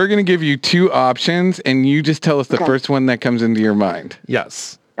 Yes. So we're going to give you 2 options, and you just tell us the first one that comes into your mind.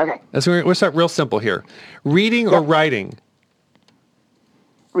 Yes. Okay. So we'll start real simple here. Reading or writing?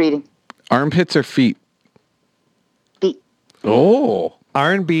 Reading. Armpits or feet? Feet. Oh.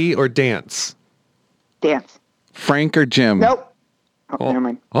 R&B or dance? Dance. Frank or Jim? Nope. Oh, never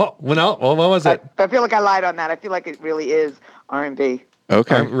mind. Oh, well, no. Well, what was it? I feel like I lied on that. I feel like it really is R&B.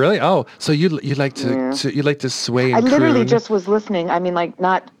 Okay. Really? Oh, so you like to sway and I literally croon. just was listening. I mean, like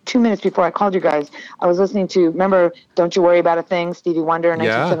not 2 minutes before I called you guys, I was listening to, remember Don't You Worry About a Thing, Stevie Wonder in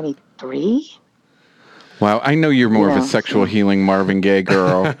 1973? Wow, I know you're more of a sexual healing Marvin Gaye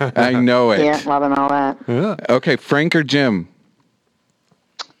girl. I know it. Yeah, loving all that. Yeah. Okay, Frank or Jim?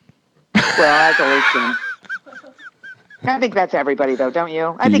 Well, that's always Jim. I think that's everybody, though, don't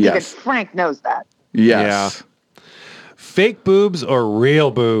you? I think even Yes. Frank knows that. Yes. Fake boobs or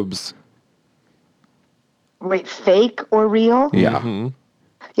real boobs? Wait, fake or real? Yeah.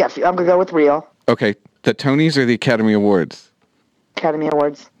 Yeah, I'm going to go with real. Okay. The Tonys or the Academy Awards? Academy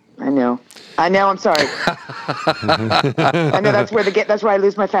Awards. I know. I'm sorry. I know that's where I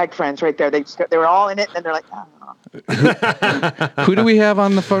lose my fag friends right there. They were all in it, and they're like, oh. Who do we have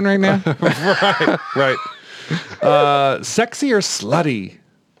on the phone right now? Right. Sexy or slutty?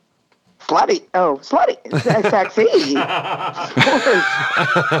 Slutty. Oh, slutty. Sexy.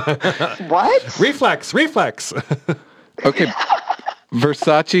 What? Reflex. Okay.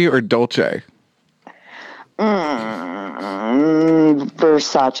 Versace or Dolce?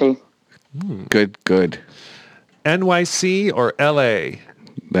 Versace. Good. NYC or LA?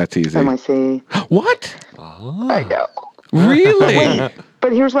 That's easy. NYC. What? I know. Really?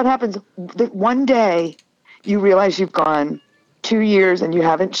 But here's what happens. One day, you realize you've gone 2 years and you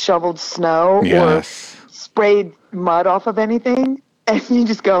haven't shoveled snow Yes. or sprayed mud off of anything. And you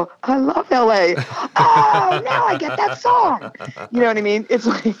just go, I love LA. Oh, now I get that song. You know what I mean? It's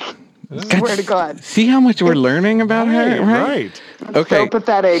like, swear to God. See how much we're learning about her, right? Okay. So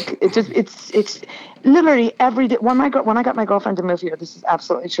pathetic. It's literally every day. When I got my girlfriend to move here, this is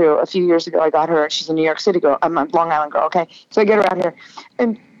absolutely true. A few years ago, I got her. She's a New York City girl. I'm a Long Island girl. Okay, so I get her out here,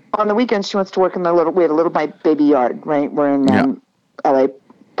 and on the weekends she wants to work in we had a little baby yard. Right, we're in LA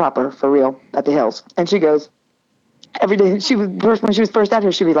proper for real at the Hills, and she goes. Every day, when she was first out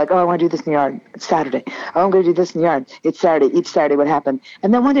here, she'd be like, "Oh, I want to do this in the yard. It's Saturday. Oh, I'm going to do this in the yard. It's Saturday. Each Saturday, what happened?"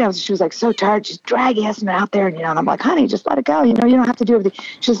 And then one day, she was like so tired, she's dragging us out there, and I'm like, "Honey, just let it go. You don't have to do everything."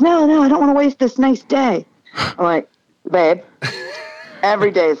 She says, "No, I don't want to waste this nice day." I'm like, "Babe,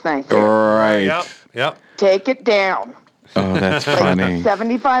 every day is nice. Right. Yep. Take it down." Oh, that's funny.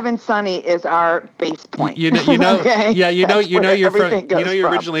 75 and sunny is our base point. You know, Okay? yeah, you're everything goes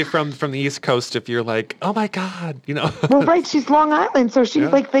from. originally from the East Coast. If you're like, oh my God, Well, right, she's Long Island, so she's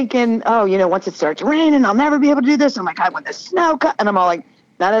like thinking, oh, once it starts raining, I'll never be able to do this. Oh my God, when the snow comes, and I'm all like,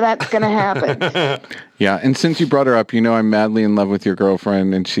 none of that's gonna happen. Yeah, and since you brought her up, I'm madly in love with your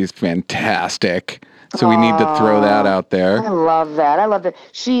girlfriend, and she's fantastic. So we need to throw that out there. I love that.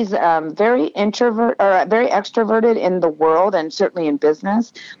 She's very extroverted in the world and certainly in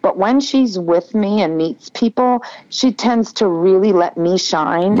business. But when she's with me and meets people, she tends to really let me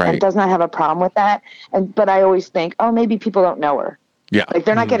shine and does not have a problem with that. But I always think, oh, maybe people don't know her. Yeah, like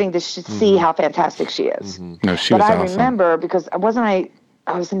they're not getting to see how fantastic she is. No, she was But I awesome. remember because I was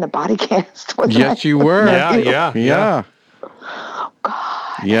in the body cast. Yes, you were. Yeah. Oh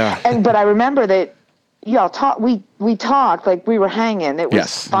God. Yeah. But I remember that. Y'all talk. We talked like we were hanging. It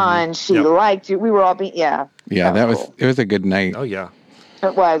was fun. She liked you. We were all being Yeah, it was a good night. Oh yeah.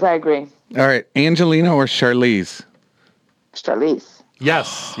 It was. I agree. All right, Angelina or Charlize? Charlize.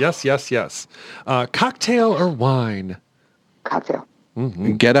 Yes. Cocktail or wine? Cocktail.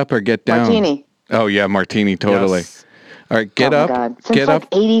 Mm-hmm. Get up or get down? Martini. Oh yeah, martini, totally. Yes. All right, get up. God. Since get like up.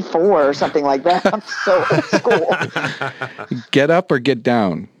 84 or something like that. I'm so old school. Get up or get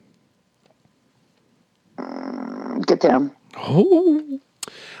down? Get down. Oh.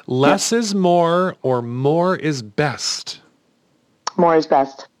 Less is more or more is best? More is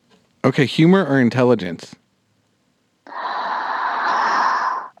best. Okay, humor or intelligence?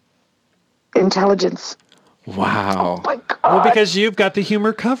 Intelligence. Wow. Oh my God. Well, because you've got the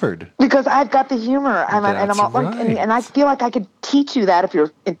humor covered. Because I've got the humor, and I'm all, right. and I feel like I could teach you that if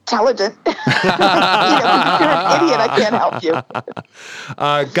you're intelligent. If you're an idiot, I can't help you.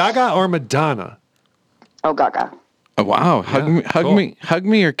 Gaga or Madonna? Oh, Gaga. Oh, wow. Hug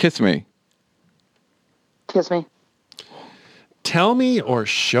me or kiss me? Kiss me. Tell me or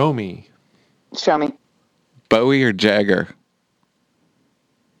show me? Show me. Bowie or Jagger?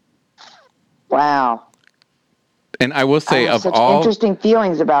 Wow. And I will say I have such interesting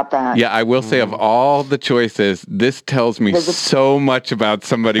feelings about that. Yeah, I will say of all the choices, this tells me so much about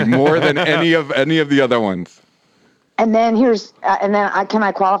somebody more than any of the other ones. And then can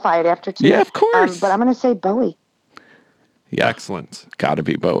I qualify it after two? Yeah, of course. But I'm going to say Bowie. Yeah, Excellent. Got to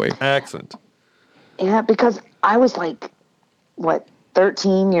be Bowie. Excellent. Yeah, because I was like,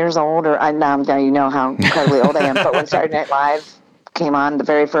 13 years old, now you know how incredibly old I am. But when Saturday Night Live came on the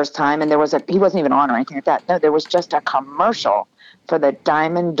very first time, and he wasn't even on or anything like that. No, there was just a commercial for the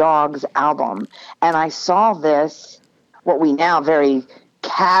Diamond Dogs album, and I saw this, what we now very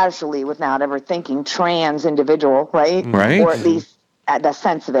casually, without ever thinking, trans individual, right? Right. Or at least at the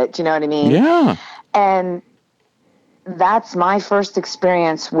sense of it. Do you know what I mean? Yeah. And that's my first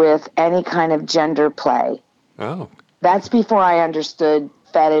experience with any kind of gender play. Oh. That's before I understood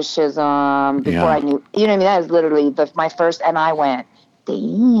fetishism before I knew. You know what I mean? That was literally my first, and I went,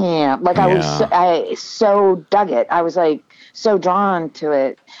 damn! Like I so dug it. I was like so drawn to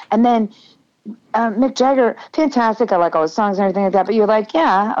it, and then. Mick Jagger, fantastic. I like all his songs and everything like that. But you're like,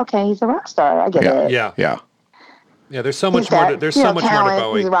 yeah, okay, he's a rock star. I get it. Yeah. There's so much more. There's so much more to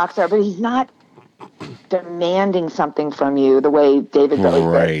Bowie. He's a rock star, but he's not demanding something from you the way David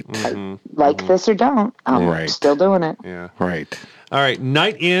Bowie did. Like this or don't. I'm still doing it. Yeah. Right. All right.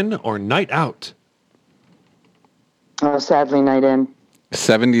 Night in or night out? Oh, sadly, night in.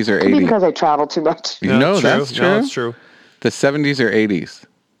 70s or 80s? Maybe because I travel too much. No, that's true. No, that's true. The 70s or 80s?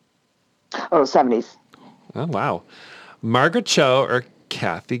 Oh, 70s. Oh, wow. Margaret Cho or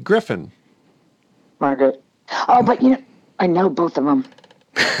Kathy Griffin? Margaret. Oh, but I know both of them.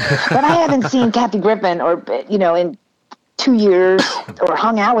 But I haven't seen Kathy Griffin in 2 years or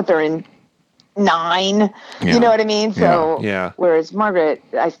hung out with her in 9. Yeah. You know what I mean? So, yeah. Whereas Margaret,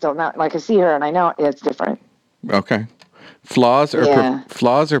 I still not, like I see her and I know it's different. Okay. Flaws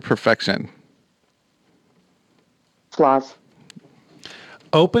or perfection? Flaws.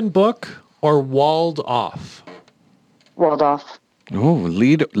 Open book or walled off? Walled off. Oh,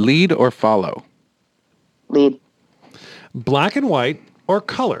 lead or follow? Lead. Black and white or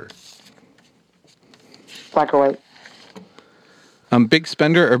color? Black or white. Big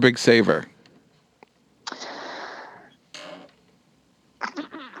spender or big saver?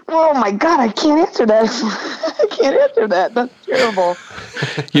 Oh my God, I can't answer that. I can't answer that. That's terrible.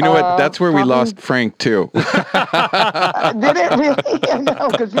 You know what? That's where we lost Frank too. Did it really? No,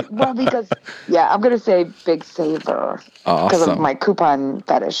 because I'm going to say big saver. Awesome. Because of my coupon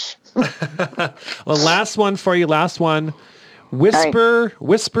fetish. Well, last one for you. Last one. Whisper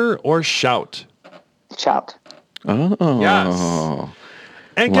or shout? Shout. Oh. Yes.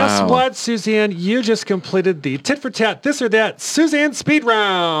 And guess what, Suzanne? You just completed the tit for tat, this or that, Suzanne Speed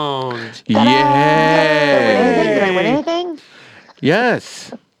Round. Yay! Did I win anything?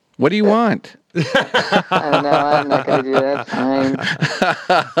 Yes. What do you want? I know, I'm not going to do that.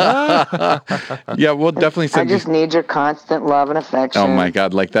 Fine. Yeah, we'll definitely send I just need your constant love and affection. Oh my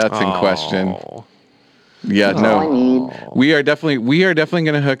God, like that's in question. Yeah, That's all I need. We are definitely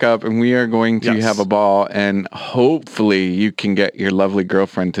going to hook up and we are going to have a ball and hopefully you can get your lovely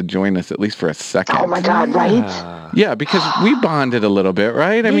girlfriend to join us at least for a second. Oh my God, right? Yeah, because we bonded a little bit,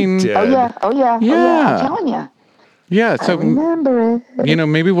 right? I mean, did. Oh yeah. I'm telling you. Yeah, so I remember it.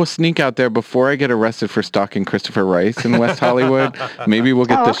 Maybe we'll sneak out there before I get arrested for stalking Christopher Rice in West Hollywood. Maybe we'll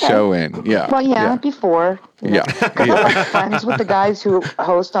get the show in. Yeah. Well, before. Yeah. I'm like friends with the guys who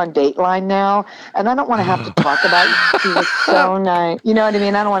host on Dateline now, and I don't want to have to talk about it. He was so nice. You know what I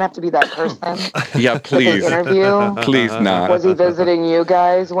mean? I don't want to have to be that person. Yeah, please. Interview. Please not. Was he visiting you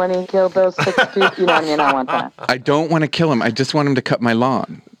guys when he killed those 6 people? You know what I mean? I want that. I don't want to kill him. I just want him to cut my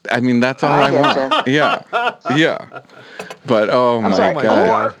lawn. I mean, that's all I want. Yeah. But oh my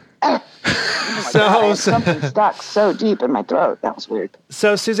God. Something stuck so deep in my throat. That was weird.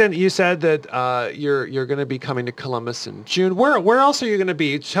 So, Suzanne, you said that you're going to be coming to Columbus in June. Where else are you going to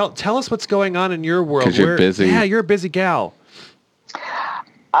be? Tell us what's going on in your world. Because you're busy. Yeah, you're a busy gal.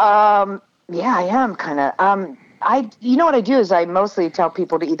 Yeah, I am kind of. You know what I do is I mostly tell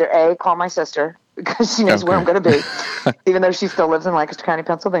people to either call my sister because she knows where I'm going to be, even though she still lives in Lancaster County,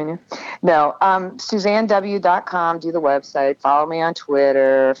 Pennsylvania. No, SuzanneW.com, do the website, follow me on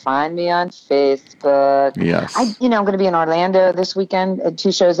Twitter, find me on Facebook. Yes. I'm going to be in Orlando this weekend at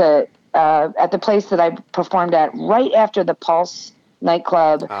 2 shows at the place that I performed at right after the Pulse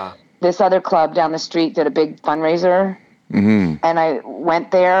nightclub. This other club down the street did a big fundraiser. Mm-hmm. And I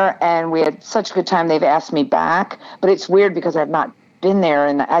went there and we had such a good time. They've asked me back, but it's weird because I've not been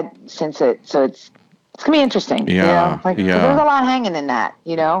there since it, so it's gonna be interesting. Yeah, there's a lot hanging in that.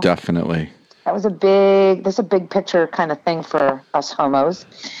 Definitely. That's a big picture kind of thing for us homos,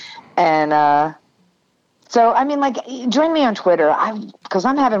 and so I mean, join me on Twitter. Because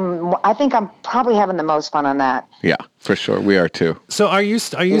I think I'm probably having the most fun on that. Yeah, for sure, we are too. So are you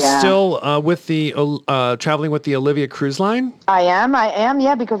still with the traveling with the Olivia Cruise Line? I am.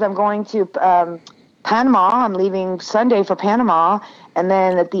 Yeah, because I'm going to. Panama. I'm leaving Sunday for Panama, and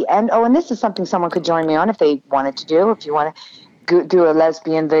then at the end. Oh, and this is something someone could join me on if they wanted to do. If you want to do a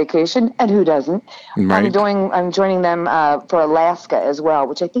lesbian vacation, and who doesn't? Right. I'm joining them for Alaska as well,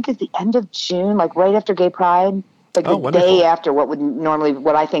 which I think is the end of June, like right after Gay Pride, like the day after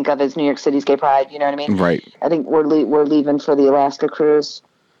what I think of as New York City's Gay Pride. You know what I mean? Right. I think we're leaving for the Alaska cruise.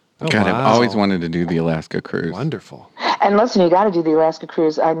 Oh, God, wow. I've always wanted to do the Alaska cruise. Wonderful. And listen, you got to do the Alaska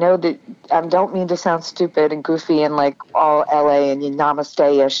cruise. I know that I don't mean to sound stupid and goofy and like all LA and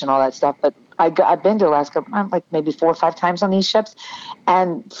namaste-ish and all that stuff, but I've been to Alaska like maybe 4 or 5 times on these ships.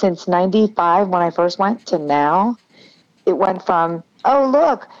 And since 95, when I first went, to now, it went from, oh,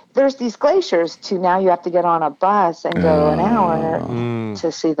 look, there's these glaciers, to now you have to get on a bus and go an hour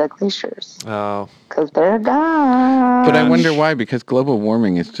to see the glaciers. Oh. Because they're gone. But I wonder why, because global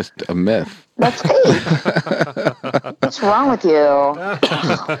warming is just a myth. That's fake. What's wrong with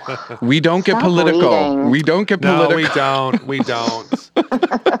you? We don't get Stop political. reading. We don't get No, political. we don't. We don't.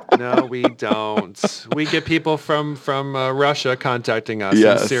 No, we don't. We get people from Russia contacting us.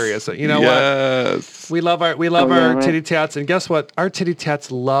 Yes. I'm serious. You know Yes. what? We love our right. titty tats, and guess what? Our titty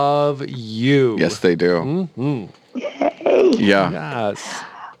tats love you. Yes, they do. Yay. Yeah. Yes.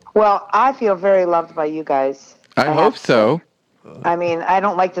 Well, I feel very loved by you guys. I hope so. I mean, I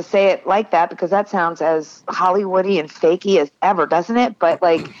don't like to say it like that because that sounds as Hollywoody and fakey as ever, doesn't it? But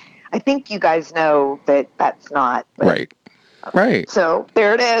like, I think you guys know that that's not. But, Right. Right. So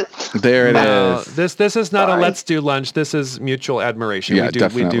there it is. There it is. This is not Sorry. a let's do lunch. This is mutual admiration. Yeah, we do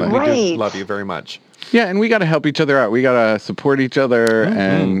definitely. Right. love you very much. Yeah, and we got to help each other out. We got to support each other.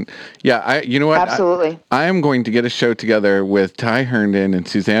 And yeah, you know what? Absolutely. I am going to get a show together with Ty Herndon and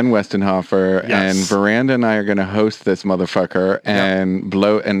Suzanne Westenhofer, Yes. and Veranda and I are going to host this motherfucker and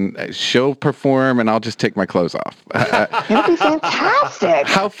and she'll perform, and I'll just take my clothes off. It'll be fantastic.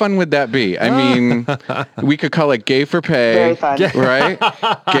 How fun would that be? I mean, we could call it Gay for Pay. Very fun. Right?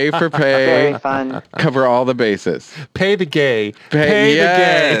 Gay for Pay. Very fun. Cover all the bases. Pay the gay.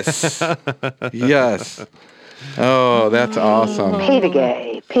 Yes. the gay. Yes. Oh, that's awesome. Pay the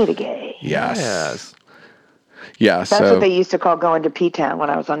gay. Pay the gay. Yes. Yes. Yeah. That's So, what they used to call going to P-Town when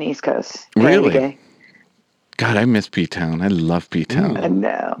I was on the East Coast. Pay the Really? gay. God, I miss P-Town. I love P-Town. I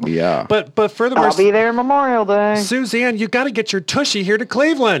know. Yeah. But furthermore, I'll be there Memorial Day. Suzanne, you got to get your tushy here to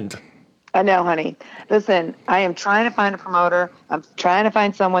Cleveland. I know, honey. Listen, I am trying to find a promoter. I'm trying to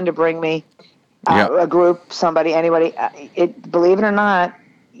find someone to bring me, Yeah. a group, somebody, anybody. Believe it or not,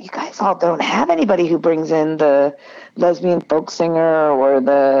 you guys all don't have anybody who brings in the lesbian folk singer or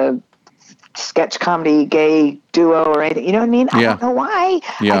the sketch comedy gay duo or anything. You know what I mean? I Yeah. don't know why.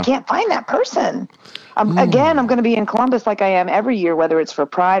 Yeah. I can't find that person. Again, I'm going to be in Columbus like I am every year, whether it's for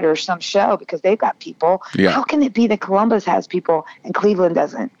Pride or some show, because they've got people. Yeah. How can it be that Columbus has people and Cleveland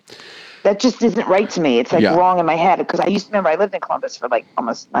doesn't? That just isn't right to me. It's like Yeah. wrong in my head, because I used to remember I lived in Columbus for like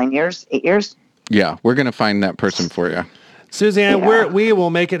almost 8 years. Yeah. We're going to find that person for you. Suzanne, Yeah. we will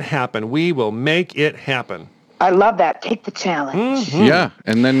make it happen. We will make it happen. I love that. Take the challenge. Yeah.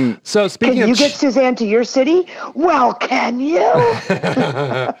 And then, So Can speaking you of, get Suzanne to your city? Well, can you?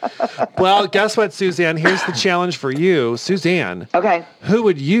 well, guess what, Suzanne? Here's the challenge for you, Suzanne. Okay. Who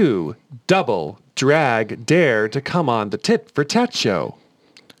would you double, drag, dare to come on the Tit for Tat show?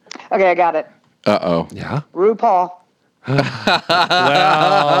 Okay, I got it. uh-oh. Yeah. RuPaul. Well,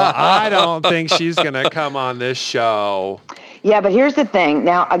 I don't think she's going to come on this show. Yeah, but here's the thing.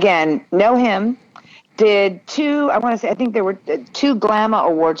 Now, again, know him. Did I think there were 2 Glamour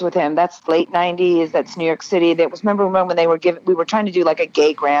Awards with him. That's late 90s. That's New York City. That was, remember when we were trying to do like a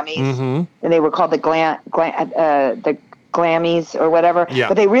gay Grammys, and they were called the Glammies or whatever. Yeah.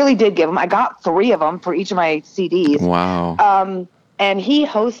 But they really did give them. I got 3 of them for each of my CDs. Wow. And he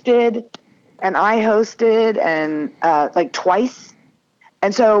hosted, and I hosted, and like twice.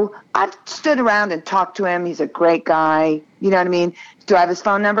 And so I've stood around and talked to him. He's a great guy. You know what I mean? Do I have his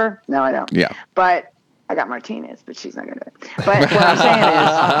phone number? No, I don't. Yeah. But I got Martinez, but she's not going to do it. But what I'm saying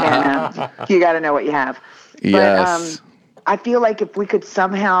is, man, you got to know what you have. Yes. But I feel like if we could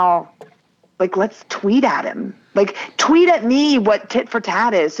somehow, like, let's tweet at him. Like, tweet at me what Tit for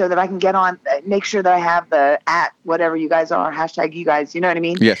Tat is, so that I can get on, make sure that I have the @ whatever you guys are, hashtag you guys, you know what I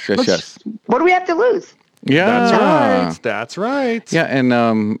mean? Yes, yes. What do we have to lose? Yeah. That's right. That's right. Yeah,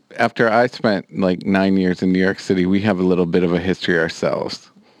 and after I spent like 9 years in New York City, we have a little bit of a history ourselves.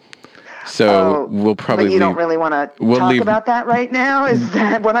 So we'll probably But you don't really want to talk about that right now? Is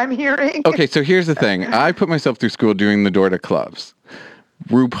that what I'm hearing? Okay, so here's the thing. I put myself through school doing the door to clubs.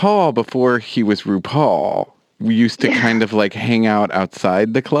 RuPaul, before he was RuPaul, we used to kind of like hang out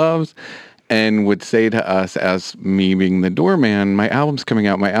outside the clubs and would say to us, as me being the doorman, my album's coming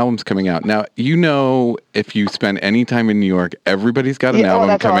out. Now, you know, if you spend any time in New York, everybody's got an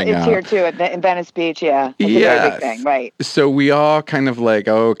album coming out. It's here too in Venice Beach, yeah. It's a very big thing, right. So we all kind of like,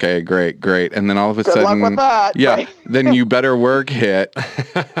 oh, okay, great. And then all of a Good sudden, luck with that, yeah, right. then You Better Work hit.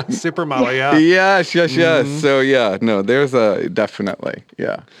 Supermodel, yeah. Yes. So yeah, no, there's definitely,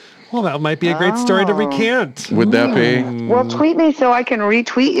 yeah. Well, that might be a great story to recant. Would that be? Well, tweet me so I can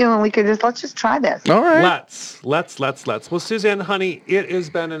retweet you, and we can let's just try this. All right. Let's. Well, Suzanne, honey, it has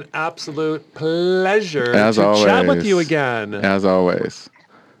been an absolute pleasure As to always. chat with you again. As always.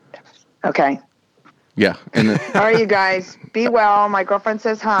 Okay. Yeah. And All right, you guys. Be well. My girlfriend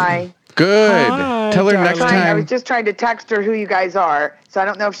says hi. good. Hi, Tell her next darling. I was time. just trying to text her who you guys are. So I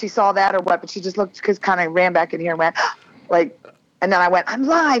don't know if she saw that or what, but she just looked, because kind of ran back in here and went, like, and then I went, I'm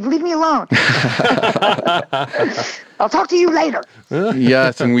live. Leave me alone. I'll talk to you later.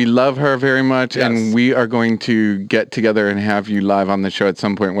 Yes, and we love her very much, Yes. and we are going to get together and have you live on the show at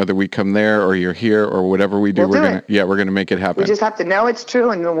some point, whether we come there or you're here or whatever we do. We'll do it. We're gonna make it happen. We just have to know it's true,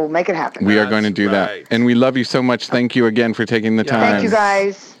 and then we'll make it happen. We are going to do right. that, and we love you so much. Thank you again for taking the time. Thank you,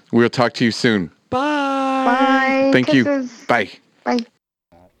 guys. We'll talk to you soon. Bye. Bye. Thank Kisses. you. Bye. Bye.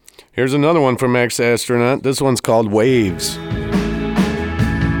 Here's another one from Ex-Astronaut. This one's called Waves.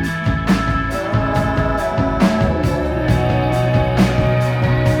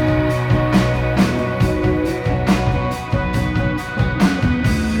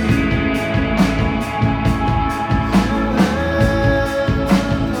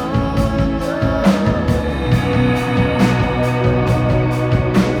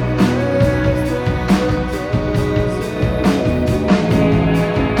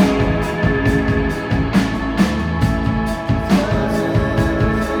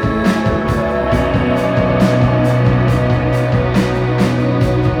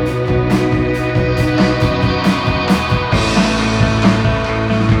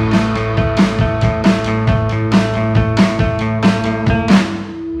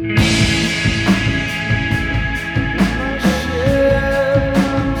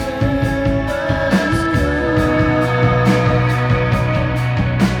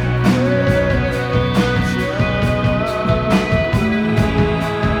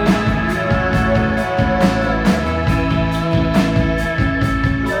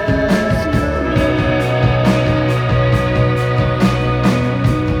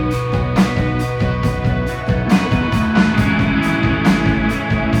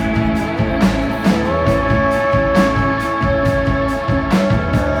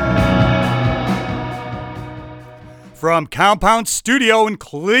 From Compound Studio in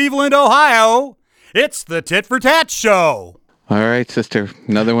Cleveland, Ohio, it's the Tit for Tat Show. All right, sister.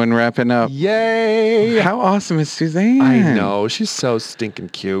 Another one wrapping up. Yay. How awesome is Suzanne? I know. She's so stinking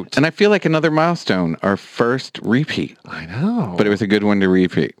cute. And I feel like another milestone, our first repeat. I know. But it was a good one to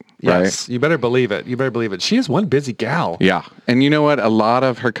repeat, yes, right? you better believe it. You better believe it. She is one busy gal. Yeah. And you know what? A lot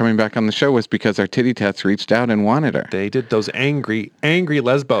of her coming back on the show was because our titty tats reached out and wanted her. They did those angry, angry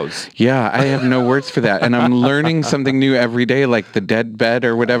lesbos. Yeah, I have no words for that. And I'm learning something new every day, like the dead bed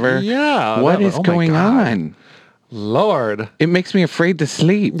or whatever. Yeah. What is oh my going God. on? Lord. It makes me afraid to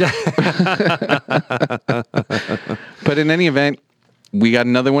sleep. But in any event, we got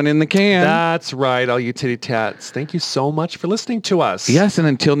another one in the can. That's right, all you titty tats. Thank you so much for listening to us. Yes, and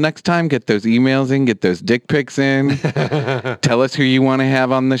until next time, get those emails in, get those dick pics in. Tell us who you want to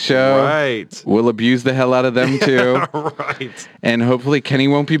have on the show. Right. We'll abuse the hell out of them too. Right. And hopefully Kenny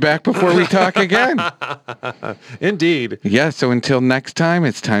won't be back before we talk again. Indeed. Yeah, so until next time,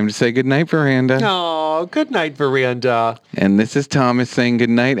 it's time to say goodnight, Veranda. Oh, good night, Veranda. And this is Thomas saying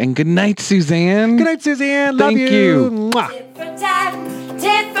goodnight, and good night, Suzanne. Good night, Suzanne. Love Thank you. Mwah.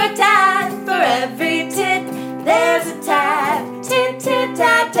 Tit for tat, for every tit, there's a tat. Tit, tit,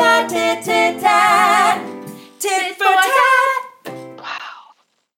 tat, tat, tit, tit.